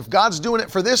listen, if God's doing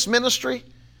it for this ministry,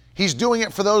 he's doing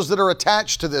it for those that are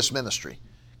attached to this ministry,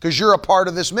 because you're a part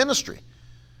of this ministry.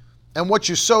 And what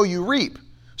you sow, you reap.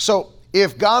 So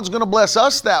if God's going to bless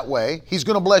us that way, he's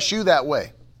going to bless you that way.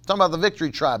 I'm talking about the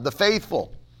Victory Tribe, the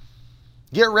faithful.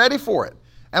 Get ready for it.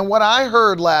 And what I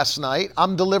heard last night,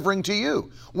 I'm delivering to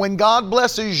you. When God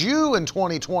blesses you in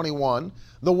 2021,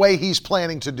 the way he's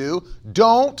planning to do,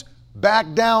 don't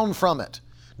back down from it.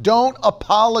 Don't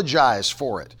apologize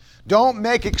for it. Don't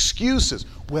make excuses.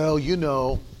 Well,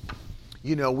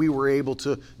 we were able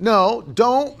to. No,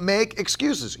 don't make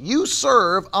excuses. You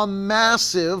serve a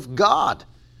massive God.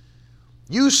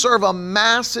 You serve a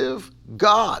massive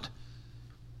God.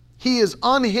 He is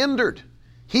unhindered.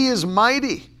 He is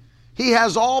mighty. He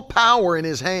has all power in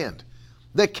his hand.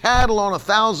 The cattle on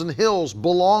 1,000 hills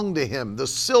belong to him. The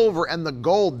silver and the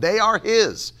gold, they are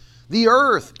his. The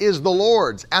earth is the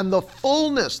Lord's and the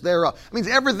fullness thereof. It means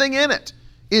everything in it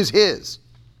is his.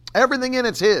 Everything in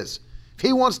it's his. If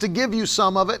he wants to give you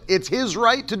some of it, it's his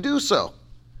right to do so.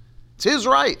 It's his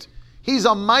right. He's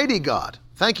a mighty God.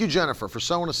 Thank you, Jennifer, for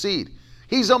sowing a seed.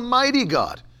 He's a mighty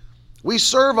God. We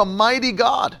serve a mighty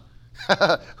God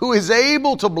who is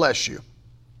able to bless you.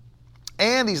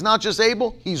 And he's not just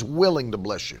able, he's willing to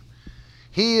bless you.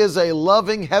 He is a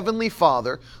loving heavenly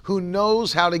Father who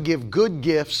knows how to give good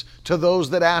gifts to those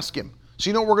that ask him. So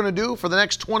you know what we're going to do for the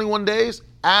next 21 days?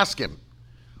 Ask him.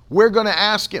 We're going to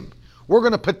ask him. We're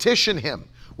going to petition him.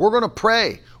 We're going to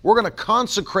pray. We're going to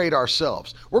consecrate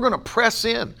ourselves. We're going to press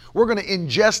in. We're going to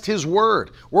ingest his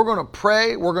word. We're going to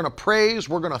pray. We're going to praise.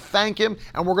 We're going to thank him.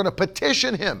 And we're going to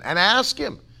petition him and ask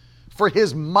him for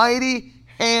his mighty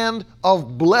hand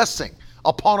of blessing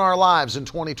upon our lives in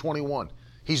 2021.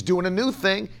 He's doing a new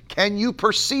thing. Can you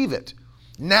perceive it?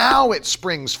 Now it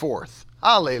springs forth.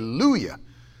 Hallelujah.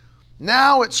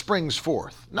 Now it springs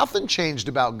forth. Nothing changed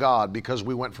about God because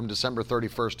we went from December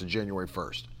 31st to January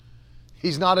 1st.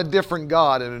 He's not a different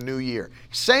God in a new year.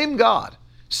 Same God,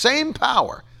 same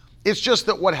power. It's just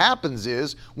that what happens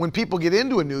is when people get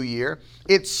into a new year,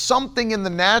 it's something in the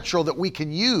natural that we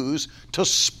can use to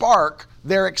spark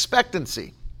their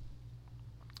expectancy.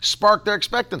 Spark their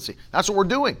expectancy. That's what we're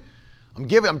doing.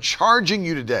 I'm charging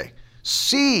you today.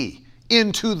 See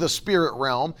into the spirit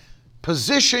realm.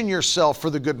 Position yourself for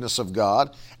the goodness of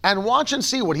God and watch and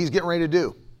see what he's getting ready to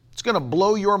do. It's going to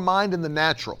blow your mind in the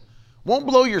natural. Won't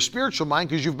blow your spiritual mind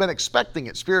because you've been expecting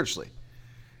it spiritually.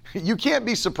 You can't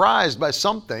be surprised by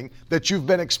something that you've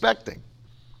been expecting.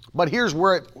 But here's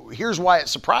why it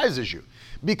surprises you.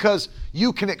 Because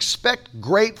you can expect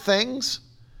great things,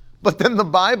 but then the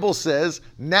Bible says,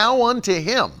 now unto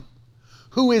him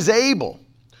who is able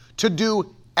to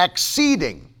do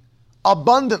exceeding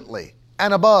abundantly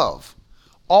and above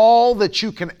all that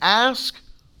you can ask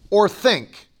or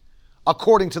think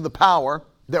according to the power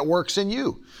that works in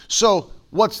you. So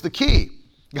what's the key?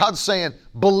 God's saying,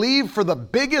 believe for the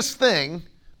biggest thing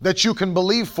that you can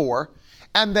believe for,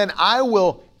 and then I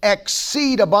will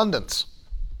exceed abundance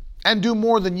and do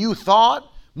more than you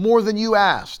thought, more than you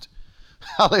asked.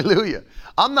 Hallelujah.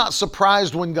 I'm not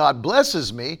surprised when God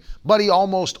blesses me, but he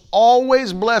almost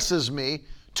always blesses me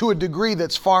to a degree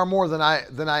that's far more than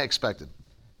I expected.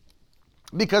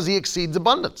 Because he exceeds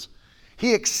abundance.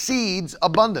 He exceeds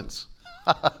abundance.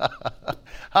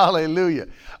 Hallelujah.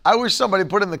 I wish somebody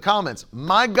put in the comments,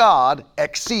 my God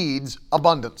exceeds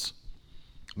abundance.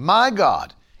 My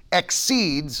God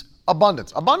exceeds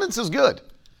abundance. Abundance is good.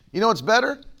 You know what's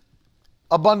better?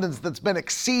 Abundance that's been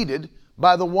exceeded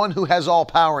by the one who has all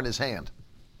power in his hand.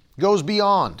 Goes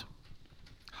beyond.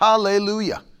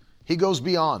 Hallelujah. He goes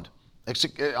beyond.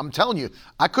 I'm telling you,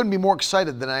 I couldn't be more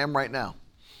excited than I am right now.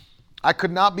 I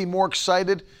could not be more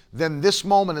excited than this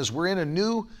moment as we're in a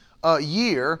new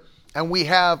year and we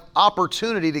have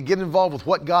opportunity to get involved with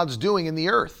what God's doing in the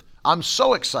earth. I'm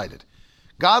so excited.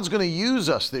 God's going to use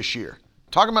us this year.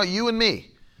 Talking about you and me.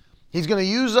 He's going to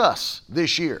use us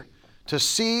this year to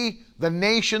see the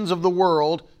nations of the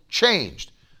world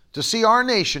changed, to see our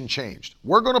nation changed.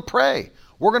 We're going to pray.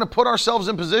 We're going to put ourselves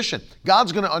in position.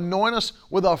 God's going to anoint us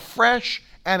with a fresh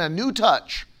and a new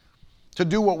touch to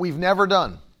do what we've never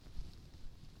done.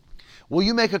 Will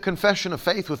you make a confession of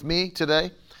faith with me today?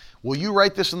 Will you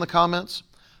write this in the comments?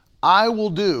 I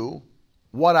will do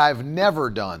what I've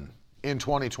never done in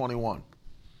 2021.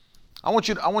 I want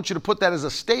you to put that as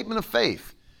a statement of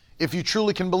faith if you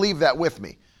truly can believe that with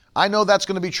me. I know that's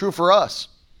going to be true for us.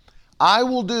 I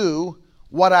will do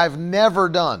what I've never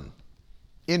done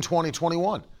in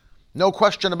 2021. No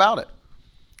question about it.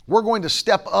 We're going to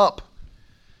step up.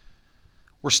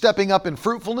 We're stepping up in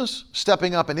fruitfulness,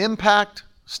 stepping up in impact,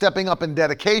 stepping up in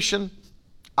dedication.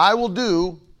 I will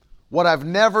do what I've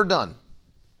never done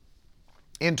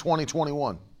in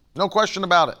 2021. No question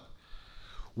about it.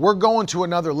 We're going to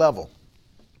another level.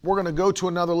 We're going to go to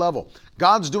another level.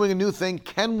 God's doing a new thing.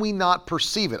 Can we not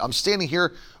perceive it? I'm standing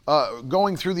here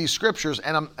going through these scriptures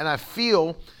and I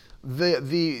feel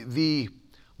the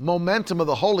momentum of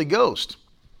the Holy Ghost.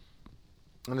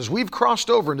 And as we've crossed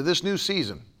over into this new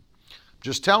season, I'm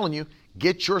just telling you,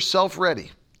 get yourself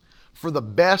ready for the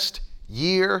best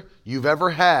year you've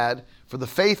ever had for the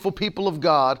faithful people of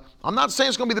God. I'm not saying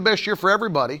it's going to be the best year for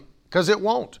everybody, because it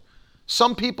won't.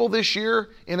 Some people this year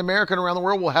in America and around the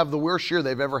world will have the worst year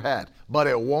they've ever had, but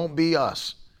it won't be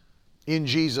us. In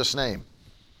Jesus' name.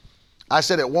 I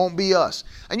said it won't be us.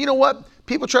 And you know what?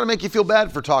 People try to make you feel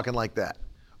bad for talking like that.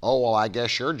 Oh, well, I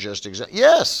guess you're just exempt.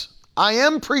 Yes, I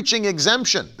am preaching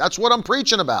exemption. That's what I'm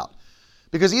preaching about.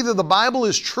 Because either the Bible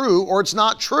is true or it's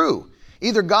not true.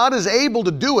 Either God is able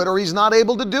to do it or he's not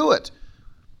able to do it.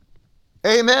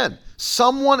 Amen.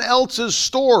 Someone else's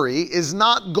story is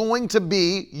not going to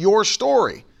be your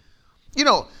story. You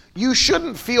know, you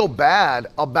shouldn't feel bad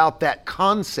about that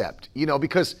concept,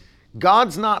 because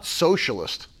God's not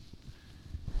socialist.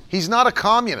 He's not a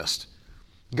communist.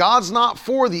 God's not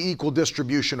for the equal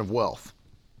distribution of wealth.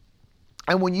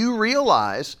 And when you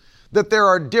realize that there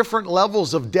are different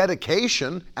levels of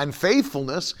dedication and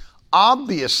faithfulness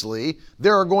obviously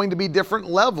there are going to be different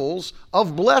levels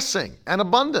of blessing and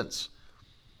abundance.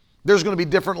 There's going to be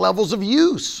different levels of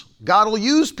use. God will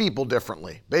use people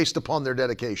differently based upon their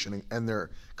dedication and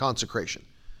their consecration.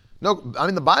 No, I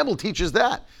mean, the Bible teaches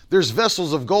that. There's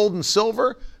vessels of gold and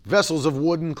silver, vessels of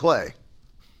wood and clay.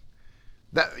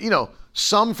 That,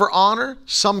 some for honor,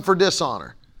 some for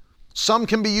dishonor. Some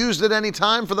can be used at any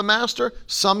time for the master,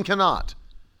 some cannot.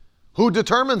 Who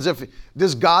determines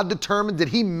does God determine, did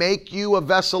he make you a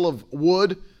vessel of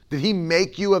wood? Did he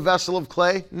make you a vessel of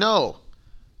clay? No,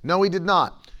 he did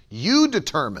not. You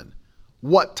determine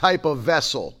what type of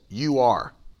vessel you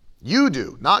are. You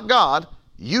do, not God,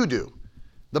 you do.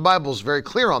 The Bible's very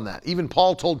clear on that. Even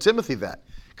Paul told Timothy that.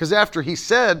 Because after he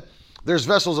said, there's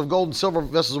vessels of gold and silver,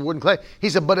 vessels of wood and clay, he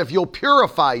said, but if you'll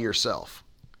purify yourself.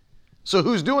 So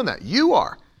who's doing that? You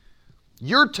are.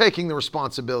 You're taking the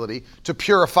responsibility to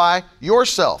purify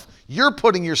yourself. You're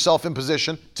putting yourself in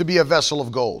position to be a vessel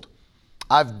of gold.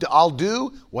 I'll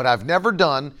do what I've never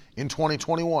done in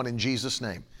 2021 in Jesus'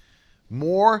 name.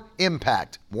 More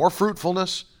impact, more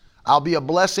fruitfulness. I'll be a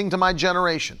blessing to my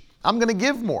generation. I'm going to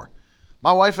give more.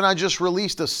 My wife and I just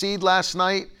released a seed last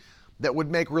night that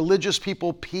would make religious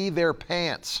people pee their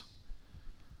pants.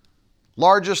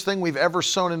 Largest thing we've ever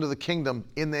sown into the kingdom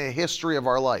in the history of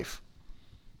our life.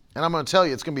 And I'm going to tell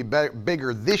you, it's going to be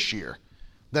bigger this year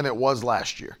than it was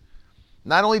last year.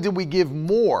 Not only did we give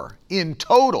more in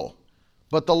total,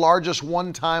 but the largest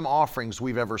one-time offerings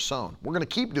we've ever sown. We're going to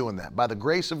keep doing that by the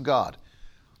grace of God.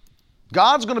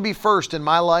 God's going to be first in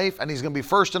my life, and he's going to be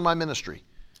first in my ministry.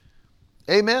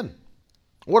 Amen.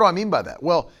 What do I mean by that?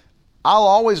 Well, I'll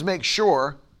always make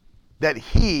sure that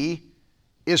he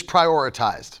is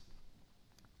prioritized.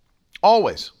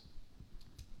 Always.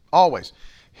 Always.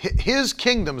 His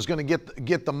kingdom is going to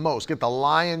get the most, get the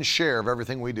lion's share of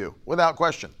everything we do, without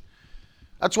question.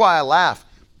 That's why I laugh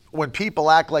when people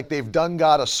act like they've done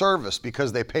God a service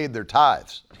because they paid their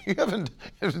tithes. You haven't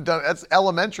done, that's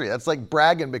elementary. That's like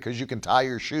bragging because you can tie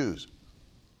your shoes.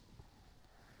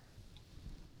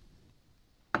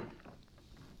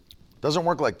 Doesn't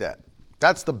work like that.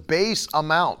 That's the base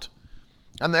amount.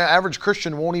 And the average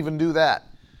Christian won't even do that.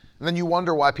 And then you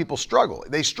wonder why people struggle.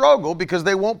 They struggle because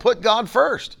they won't put God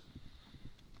first.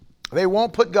 They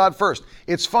won't put God first.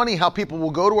 It's funny how people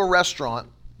will go to a restaurant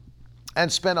and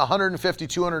spend $150,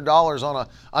 $200 on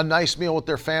a nice meal with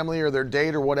their family or their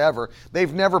date or whatever.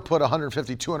 They've never put $150,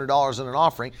 $200 in an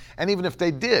offering. And even if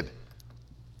they did,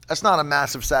 that's not a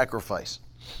massive sacrifice.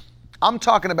 I'm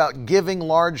talking about giving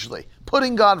largely,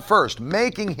 putting God first,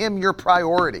 making him your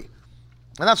priority.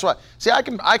 And that's why, see,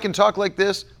 I can talk like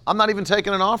this. I'm not even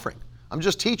taking an offering. I'm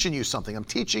just teaching you something. I'm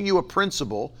teaching you a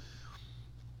principle.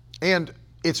 And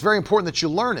it's very important that you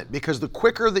learn it, because the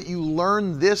quicker that you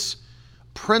learn this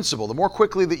principle, the more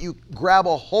quickly that you grab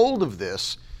a hold of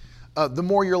this, the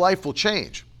more your life will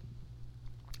change.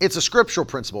 It's a scriptural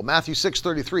principle. Matthew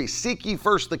 6:33, seek ye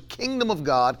first the kingdom of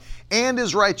God and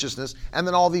his righteousness, and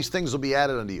then all these things will be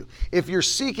added unto you. If you're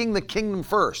seeking the kingdom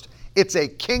first, it's a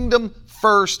kingdom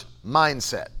first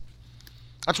mindset.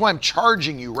 That's why I'm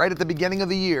charging you right at the beginning of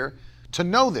the year to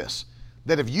know this,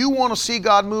 that if you want to see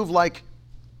God move like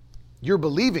you're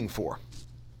believing for,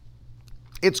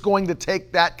 it's going to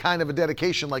take that kind of a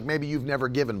dedication like maybe you've never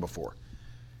given before.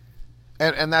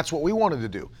 And that's what we wanted to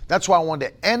do. That's why I wanted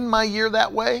to end my year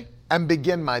that way and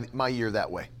begin my year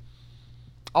that way.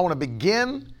 I want to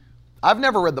begin. I've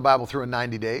never read the Bible through in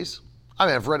 90 days. I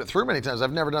mean, I've read it through many times.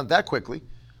 I've never done it that quickly.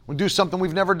 We do something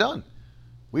we've never done.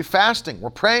 We're fasting.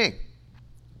 We're praying.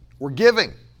 We're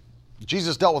giving.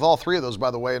 Jesus dealt with all three of those,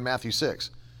 by the way, in Matthew 6.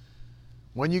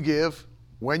 When you give,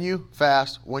 when you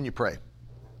fast, when you pray.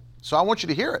 So I want you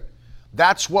to hear it.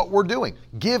 That's what we're doing.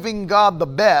 Giving God the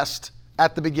best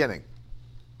at the beginning.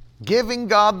 Giving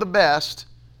God the best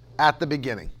at the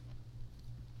beginning.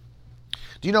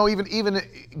 Do you know, even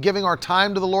giving our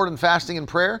time to the Lord in fasting and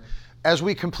prayer, as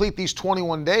we complete these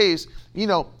 21 days,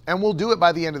 and we'll do it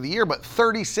by the end of the year, but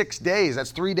 36 days,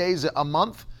 that's 3 days a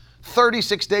month,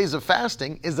 36 days of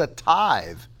fasting is a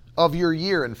tithe of your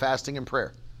year in fasting and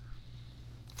prayer.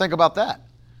 Think about that.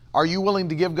 Are you willing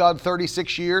to give God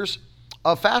 36 years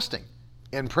of fasting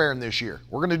and prayer in this year?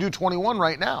 We're going to do 21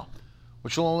 right now,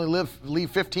 which will only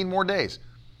leave 15 more days.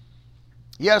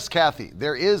 Yes, Kathy,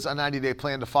 there is a 90-day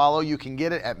plan to follow. You can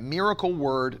get it at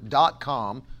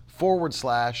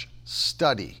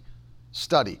miracleword.com/study.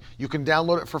 Study. You can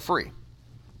download it for free.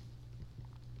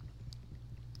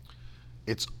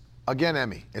 It's, again,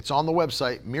 Emmy, it's on the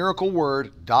website,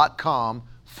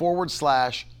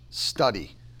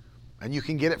 miracleword.com/study. And you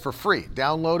can get it for free.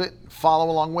 Download it,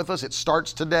 follow along with us. It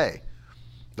starts today.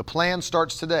 The plan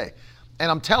starts today. And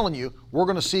I'm telling you, we're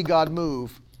going to see God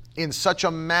move in such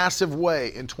a massive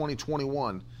way in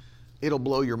 2021. It'll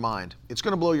blow your mind. It's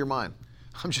going to blow your mind.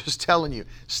 I'm just telling you,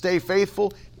 stay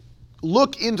faithful.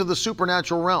 Look into the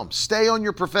supernatural realm. Stay on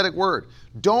your prophetic word.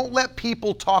 Don't let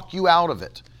people talk you out of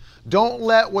it. Don't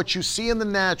let what you see in the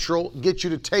natural get you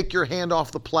to take your hand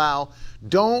off the plow.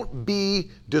 Don't be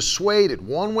dissuaded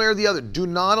one way or the other. Do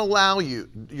not allow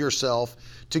yourself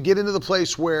to get into the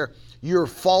place where you're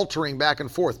faltering back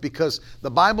and forth, because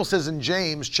the Bible says in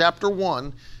James chapter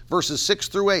 1, verses 6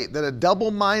 through 8, that a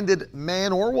double-minded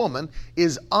man or woman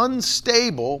is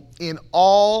unstable in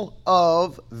all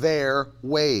of their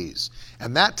ways.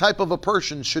 And that type of a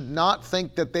person should not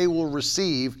think that they will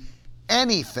receive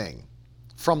anything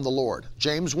from the Lord.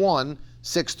 James 1,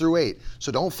 6 through 8.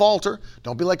 So don't falter.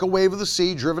 Don't be like a wave of the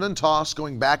sea, driven and tossed,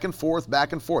 going back and forth,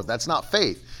 back and forth. That's not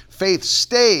faith. Faith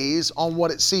stays on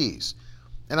what it sees.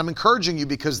 And I'm encouraging you,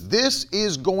 because this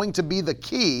is going to be the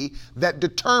key that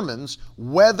determines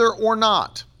whether or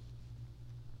not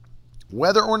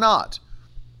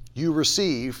you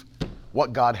receive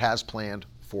what God has planned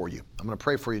for you. I'm going to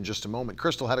pray for you in just a moment.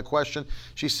 Crystal had a question.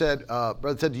 She said,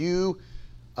 Brother Ted, do you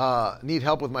need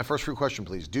help with my first fruit question,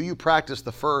 please? Do you practice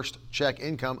the first check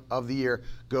income of the year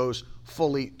goes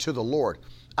fully to the Lord?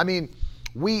 I mean,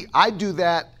 I do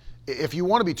that. If you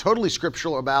want to be totally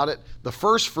scriptural about it, the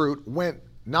first fruit went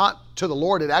not to the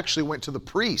Lord, it actually went to the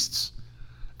priests.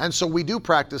 And so we do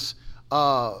practice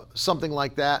something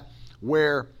like that,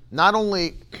 where not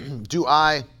only do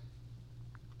I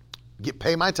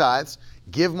pay my tithes,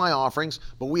 give my offerings,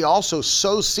 but we also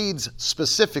sow seeds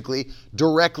specifically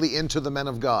directly into the men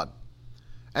of God.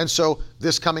 And so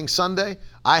this coming Sunday,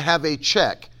 I have a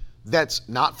check that's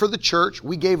not for the church.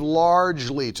 We gave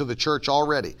largely to the church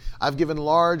already. I've given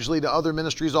largely to other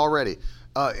ministries already.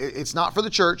 It's not for the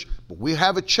church, but we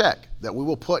have a check that we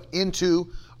will put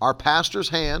into our pastor's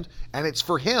hand, and it's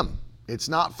for him. It's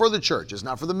not for the church. It's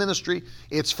not for the ministry.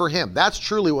 It's for him. That's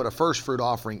truly what a first fruit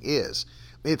offering is.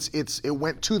 It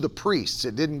went to the priests.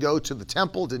 It didn't go to the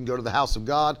temple. It didn't go to the house of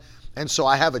God. And so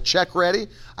I have a check ready.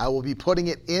 I will be putting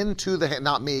it into the hand,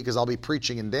 not me, because I'll be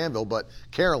preaching in Danville, but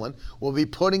Carolyn will be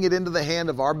putting it into the hand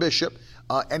of our bishop,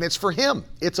 and it's for him.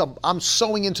 I'm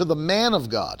sowing into the man of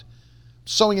God.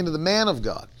 Sowing into the man of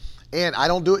God. And I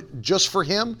don't do it just for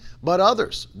him, but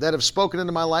others that have spoken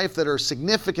into my life that are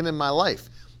significant in my life.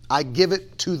 I give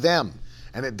it to them.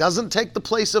 And it doesn't take the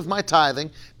place of my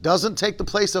tithing, doesn't take the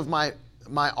place of my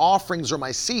offerings or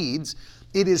my seeds.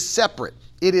 It is separate.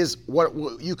 It is what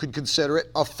you could consider it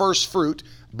a first fruit,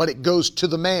 but it goes to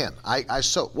the man. I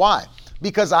sow. Why?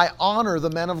 Because I honor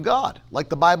the men of God, like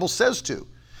the Bible says to,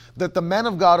 that the men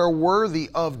of God are worthy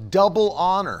of double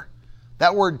honor.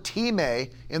 That word time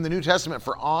in the New Testament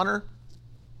for honor,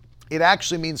 it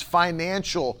actually means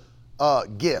financial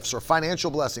gifts or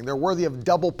financial blessing. They're worthy of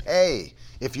double pay,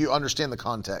 if you understand the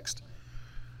context.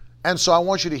 And so I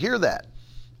want you to hear that.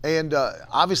 And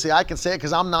obviously I can say it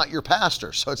because I'm not your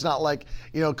pastor. So it's not like,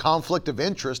 conflict of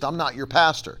interest. I'm not your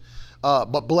pastor.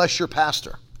 But bless your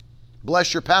pastor.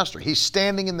 Bless your pastor. He's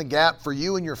standing in the gap for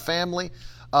you and your family.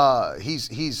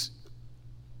 He's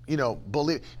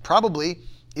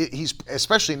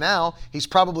especially now, he's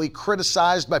probably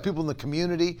criticized by people in the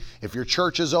community. If your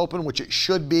church is open, which it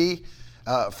should be,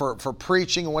 for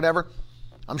preaching and whatever,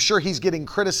 I'm sure he's getting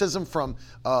criticism from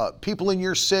people in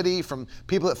your city, from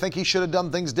people that think he should have done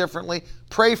things differently.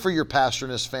 Pray for your pastor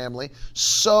and his family.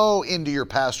 Sow into your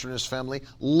pastor and his family.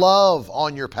 Love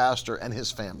on your pastor and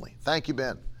his family. Thank you,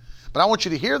 Ben. But I want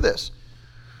you to hear this,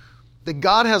 that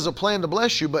God has a plan to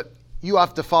bless you, but you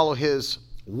have to follow his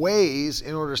ways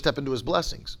in order to step into his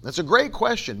blessings. That's a great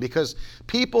question, because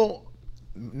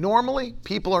normally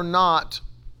people are not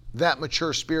that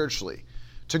mature spiritually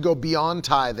to go beyond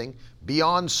tithing,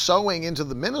 beyond sowing into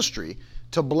the ministry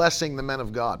to blessing the men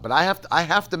of God. But I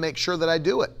have to make sure that I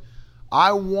do it.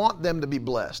 I want them to be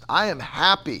blessed. I am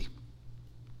happy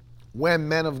when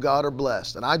men of God are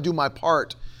blessed, and I do my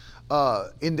part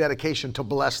in dedication to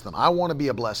bless them. I want to be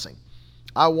a blessing.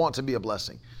 I want to be a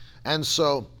blessing. And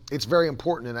so it's very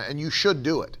important, and you should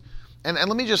do it. And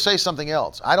let me just say something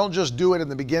else. I don't just do it in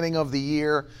the beginning of the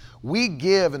year. We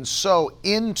give and sow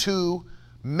into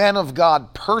men of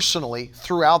God personally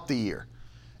throughout the year.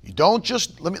 You don't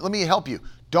just, let me help you.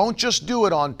 Don't just do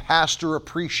it on Pastor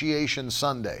Appreciation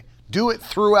Sunday. Do it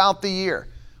throughout the year.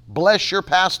 Bless your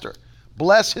pastor.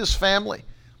 Bless his family.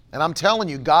 And I'm telling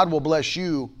you, God will bless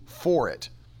you for it.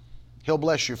 He'll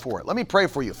bless you for it. Let me pray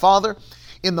for you. Father,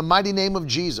 in the mighty name of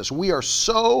Jesus. We are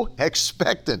so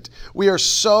expectant. We are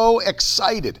so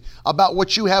excited about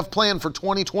what you have planned for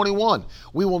 2021.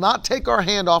 We will not take our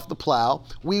hand off the plow.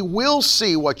 We will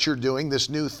see what you're doing, this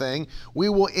new thing. We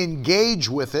will engage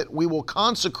with it. We will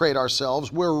consecrate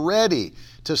ourselves. We're ready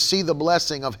to see the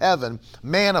blessing of heaven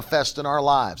manifest in our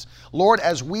lives. Lord,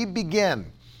 as we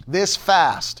begin this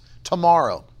fast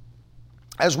tomorrow,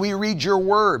 as we read your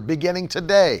word beginning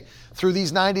today, through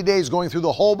these 90 days, going through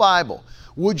the whole Bible,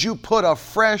 would you put a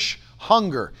fresh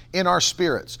hunger in our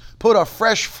spirits, put a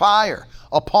fresh fire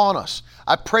upon us.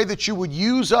 I pray that you would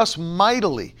use us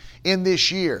mightily in this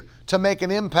year to make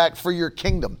an impact for your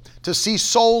kingdom, to see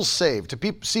souls saved,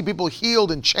 to see people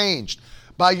healed and changed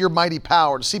by your mighty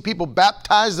power, to see people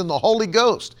baptized in the Holy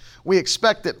Ghost. We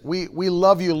expect it. We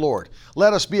love you, Lord.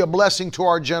 Let us be a blessing to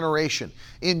our generation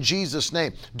in Jesus'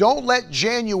 name. Don't let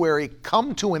January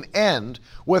come to an end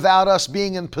without us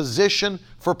being in position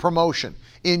for promotion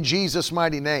in Jesus'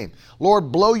 mighty name.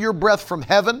 Lord, blow your breath from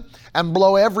heaven and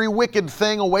blow every wicked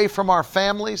thing away from our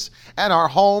families and our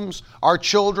homes, our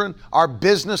children, our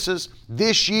businesses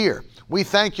this year. We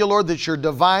thank you, Lord, that you're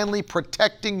divinely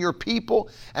protecting your people,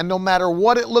 and no matter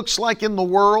what it looks like in the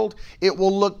world, it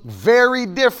will look very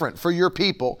different for your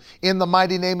people in the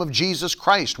mighty name of Jesus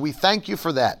Christ. We thank you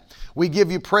for that. We give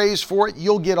you praise for it.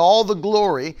 You'll get all the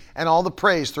glory and all the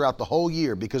praise throughout the whole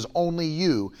year because only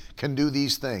you can do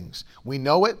these things. We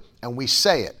know it and we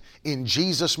say it. In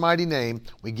Jesus' mighty name,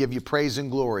 we give you praise and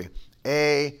glory.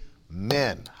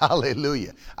 Amen.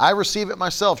 Hallelujah. I receive it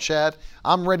myself, Chad.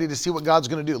 I'm ready to see what God's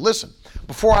going to do. Listen,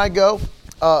 before I go,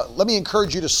 let me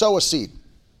encourage you to sow a seed.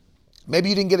 Maybe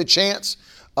you didn't get a chance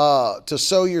to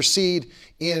sow your seed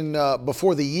in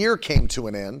before the year came to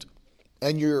an end,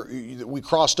 and we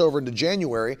crossed over into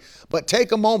January. But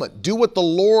take a moment. Do what the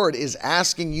Lord is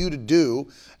asking you to do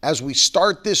as we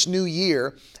start this new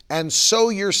year, and sow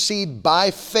your seed by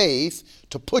faith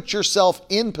to put yourself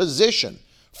in position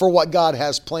for what God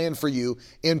has planned for you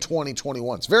in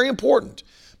 2021. It's very important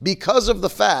because of the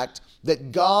fact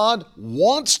that God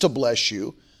wants to bless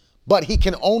you, but He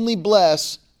can only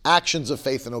bless actions of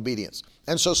faith and obedience.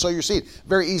 And so sow your seed.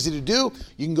 Very easy to do.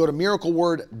 You can go to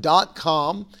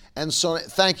miracleword.com and sow.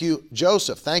 Thank you,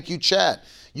 Joseph. Thank you, Chad.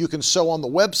 You can sow on the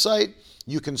website.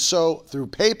 You can sow through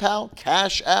PayPal,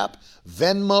 Cash App,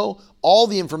 Venmo. All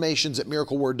the information's at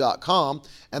miracleword.com.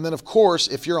 And then, of course,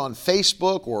 if you're on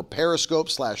Facebook or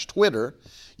Periscope/Twitter,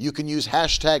 you can use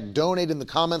hashtag donate in the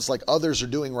comments like others are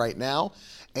doing right now,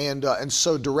 and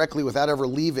sow directly without ever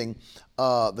leaving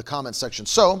the comment section.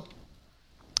 So,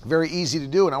 very easy to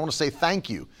do, and I want to say thank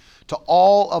you to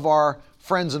all of our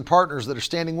friends and partners that are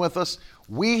standing with us.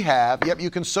 We have,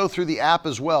 you can sow through the app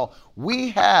as well.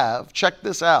 We have, check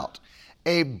this out,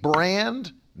 a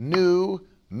brand new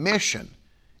mission.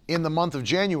 In the month of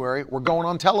January, we're going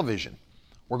on television.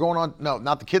 We're going on, no,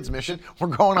 not the kids' mission.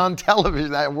 We're going on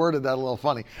television. I worded that a little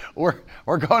funny. We're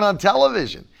going on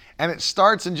television, and it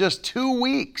starts in just 2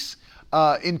 weeks.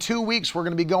 In 2 weeks, we're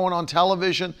going to be going on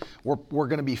television. We're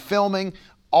going to be filming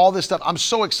all this stuff. I'm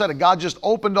so excited. God just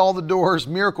opened all the doors.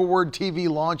 Miracle Word TV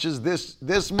launches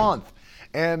this month,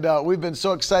 and we've been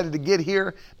so excited to get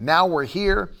here. Now we're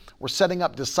here. We're setting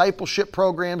up discipleship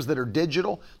programs that are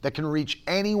digital, that can reach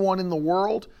anyone in the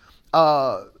world.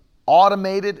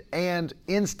 Automated and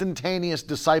instantaneous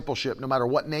discipleship, no matter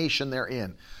what nation they're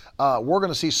in. We're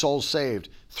going to see souls saved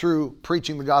through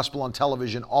preaching the gospel on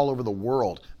television all over the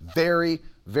world. Very,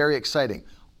 very exciting.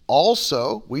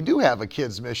 Also, we do have a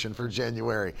kids mission for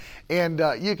January, and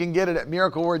you can get it at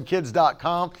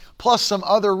miraclewordkids.com, plus some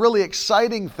other really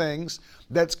exciting things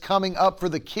that's coming up for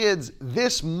the kids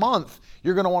this month.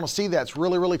 You're going to want to see that. It's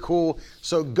really, really cool.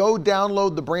 So go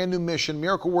download the brand new mission,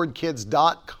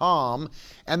 miraclewordkids.com.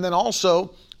 And then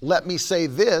also, let me say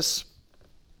this,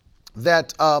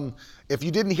 that if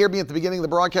you didn't hear me at the beginning of the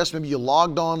broadcast, maybe you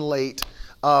logged on late,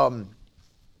 the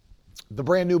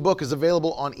brand new book is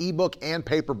available on ebook and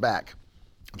paperback.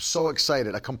 I'm so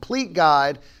excited. A complete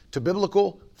guide to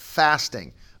biblical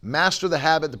fasting. Master the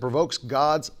habit that provokes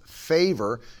God's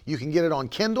favor. You can get it on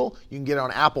Kindle. You can get it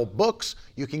on Apple Books.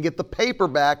 You can get the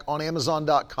paperback on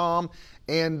Amazon.com.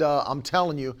 And I'm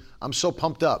telling you, I'm so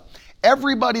pumped up.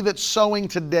 Everybody that's sowing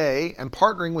today and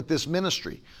partnering with this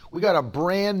ministry, we got a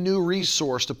brand new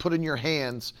resource to put in your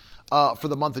hands for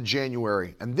the month of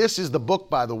January. And this is the book,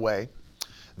 by the way,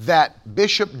 that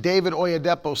Bishop David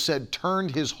Oyedepo said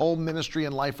turned his whole ministry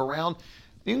and life around.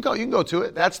 You can go to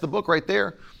it. That's the book right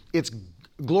there. It's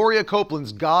Gloria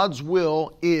Copeland's God's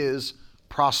Will is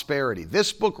Prosperity.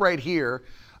 This book right here,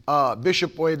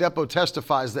 Bishop Oyedepo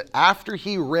testifies that after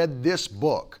he read this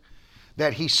book,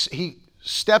 that he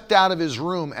stepped out of his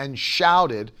room and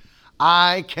shouted,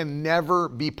 I can never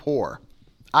be poor.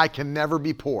 I can never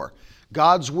be poor.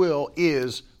 God's will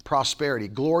is prosperity.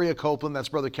 Gloria Copeland, that's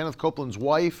Brother Kenneth Copeland's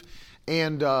wife.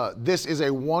 And this is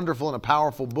a wonderful and a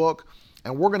powerful book.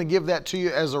 And we're going to give that to you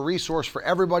as a resource for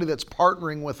everybody that's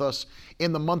partnering with us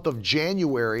in the month of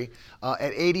January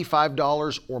at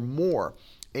 $85 or more.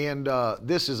 And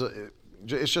this is,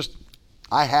 it's just,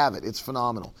 I have it. It's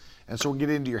phenomenal. And so we'll get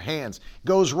it into your hands.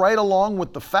 Goes right along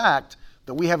with the fact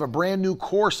that we have a brand new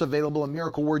course available in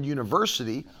Miracle Word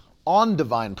University on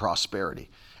divine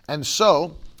prosperity. And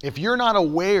so if you're not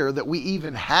aware that we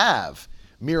even have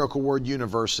Miracle Word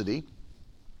University,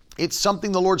 it's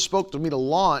something the Lord spoke to me to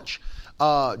launch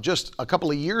just a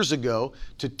couple of years ago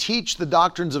to teach the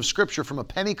doctrines of Scripture from a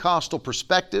Pentecostal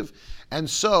perspective. And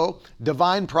so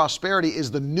Divine Prosperity is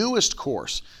the newest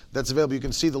course that's available. You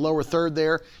can see the lower third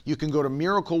there. You can go to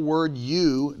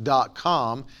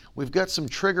miraclewordu.com. We've got some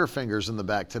trigger fingers in the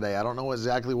back today. I don't know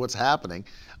exactly what's happening.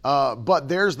 But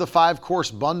there's the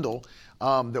 5-course bundle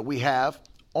that we have.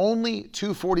 Only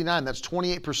 $249. That's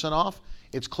 28% off.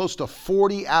 It's close to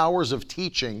 40 hours of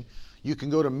teaching. You can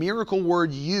go to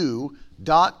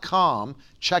miraclewordu.com,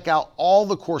 check out all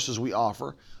the courses we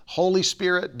offer: Holy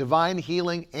Spirit, Divine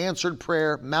Healing, Answered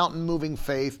Prayer, Mountain Moving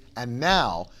Faith, and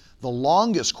now the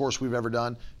longest course we've ever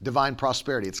done, Divine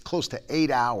Prosperity. It's close to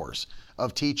 8 hours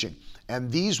of teaching.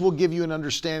 And these will give you an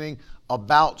understanding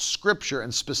about Scripture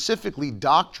and specifically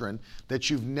doctrine that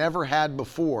you've never had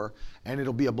before, and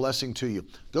it'll be a blessing to you.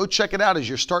 Go check it out as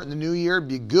you're starting the new year. It'd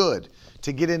be good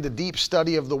to get into deep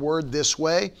study of the Word this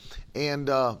way,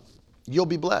 and you'll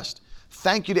be blessed.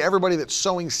 Thank you to everybody that's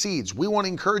sowing seeds. We want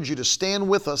to encourage you to stand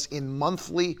with us in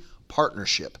monthly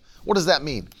partnership. What does that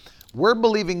mean? We're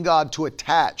believing God to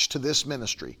attach to this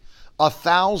ministry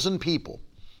 1,000 people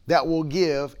that will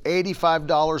give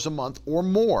 $85 a month or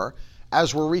more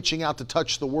as we're reaching out to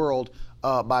touch the world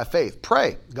by faith.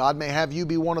 Pray God may have you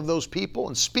be one of those people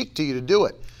and speak to you to do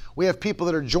it. We have people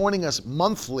that are joining us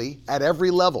monthly at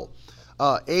every level.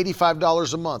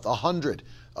 $85 a month, $100,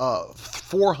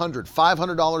 $400,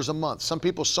 $500 a month. Some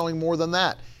people sowing more than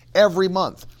that every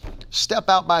month. Step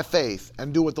out by faith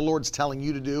and do what the Lord's telling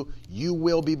you to do. You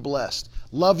will be blessed.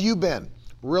 Love you, Ben.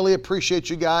 Really appreciate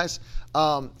you guys.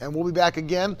 And we'll be back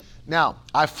again. Now,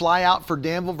 I fly out for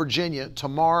Danville, Virginia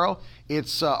tomorrow.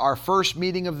 It's our first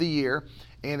meeting of the year,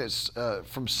 and it's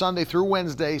from Sunday through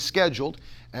Wednesday scheduled.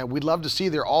 And we'd love to see you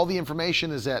there. All the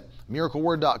information is at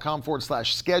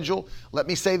miracleword.com/schedule. Let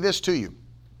me say this to you.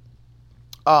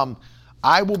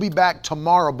 I will be back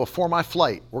tomorrow before my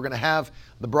flight. We're going to have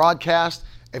the broadcast.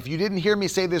 If you didn't hear me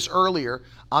say this earlier,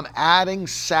 I'm adding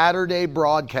Saturday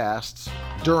broadcasts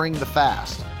during the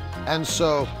fast. And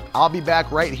so I'll be back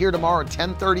right here tomorrow at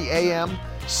 10:30 a.m.,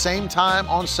 same time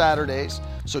on Saturdays.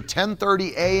 So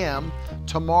 10:30 a.m.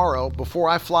 tomorrow before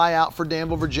I fly out for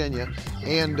Danville, Virginia.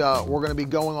 And we're going to be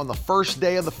going on the first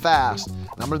day of the fast.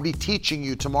 And I'm going to be teaching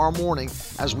you tomorrow morning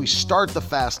as we start the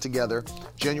fast together,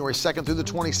 January 2nd through the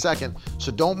 22nd.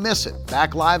 So don't miss it.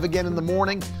 Back live again in the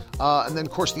morning. And then,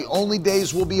 of course, the only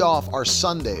days we'll be off are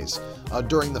Sundays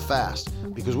during the fast,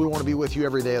 because we want to be with you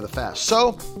every day of the fast.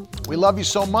 So we love you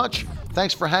so much.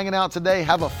 Thanks for hanging out today.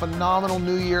 Have a phenomenal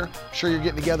new year. I'm sure you're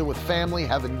getting together with family,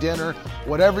 having dinner,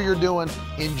 whatever you're doing.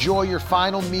 Enjoy your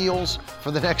final meals for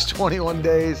the next 21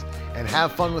 days and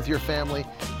have fun with your family.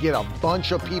 Get a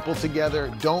bunch of people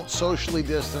together. Don't socially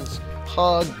distance.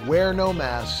 Hug. Wear no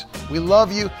masks. We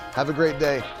love you. Have a great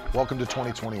day. Welcome to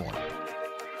 2021.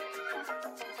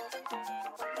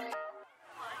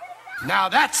 Now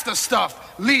that's the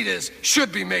stuff leaders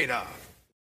should be made of.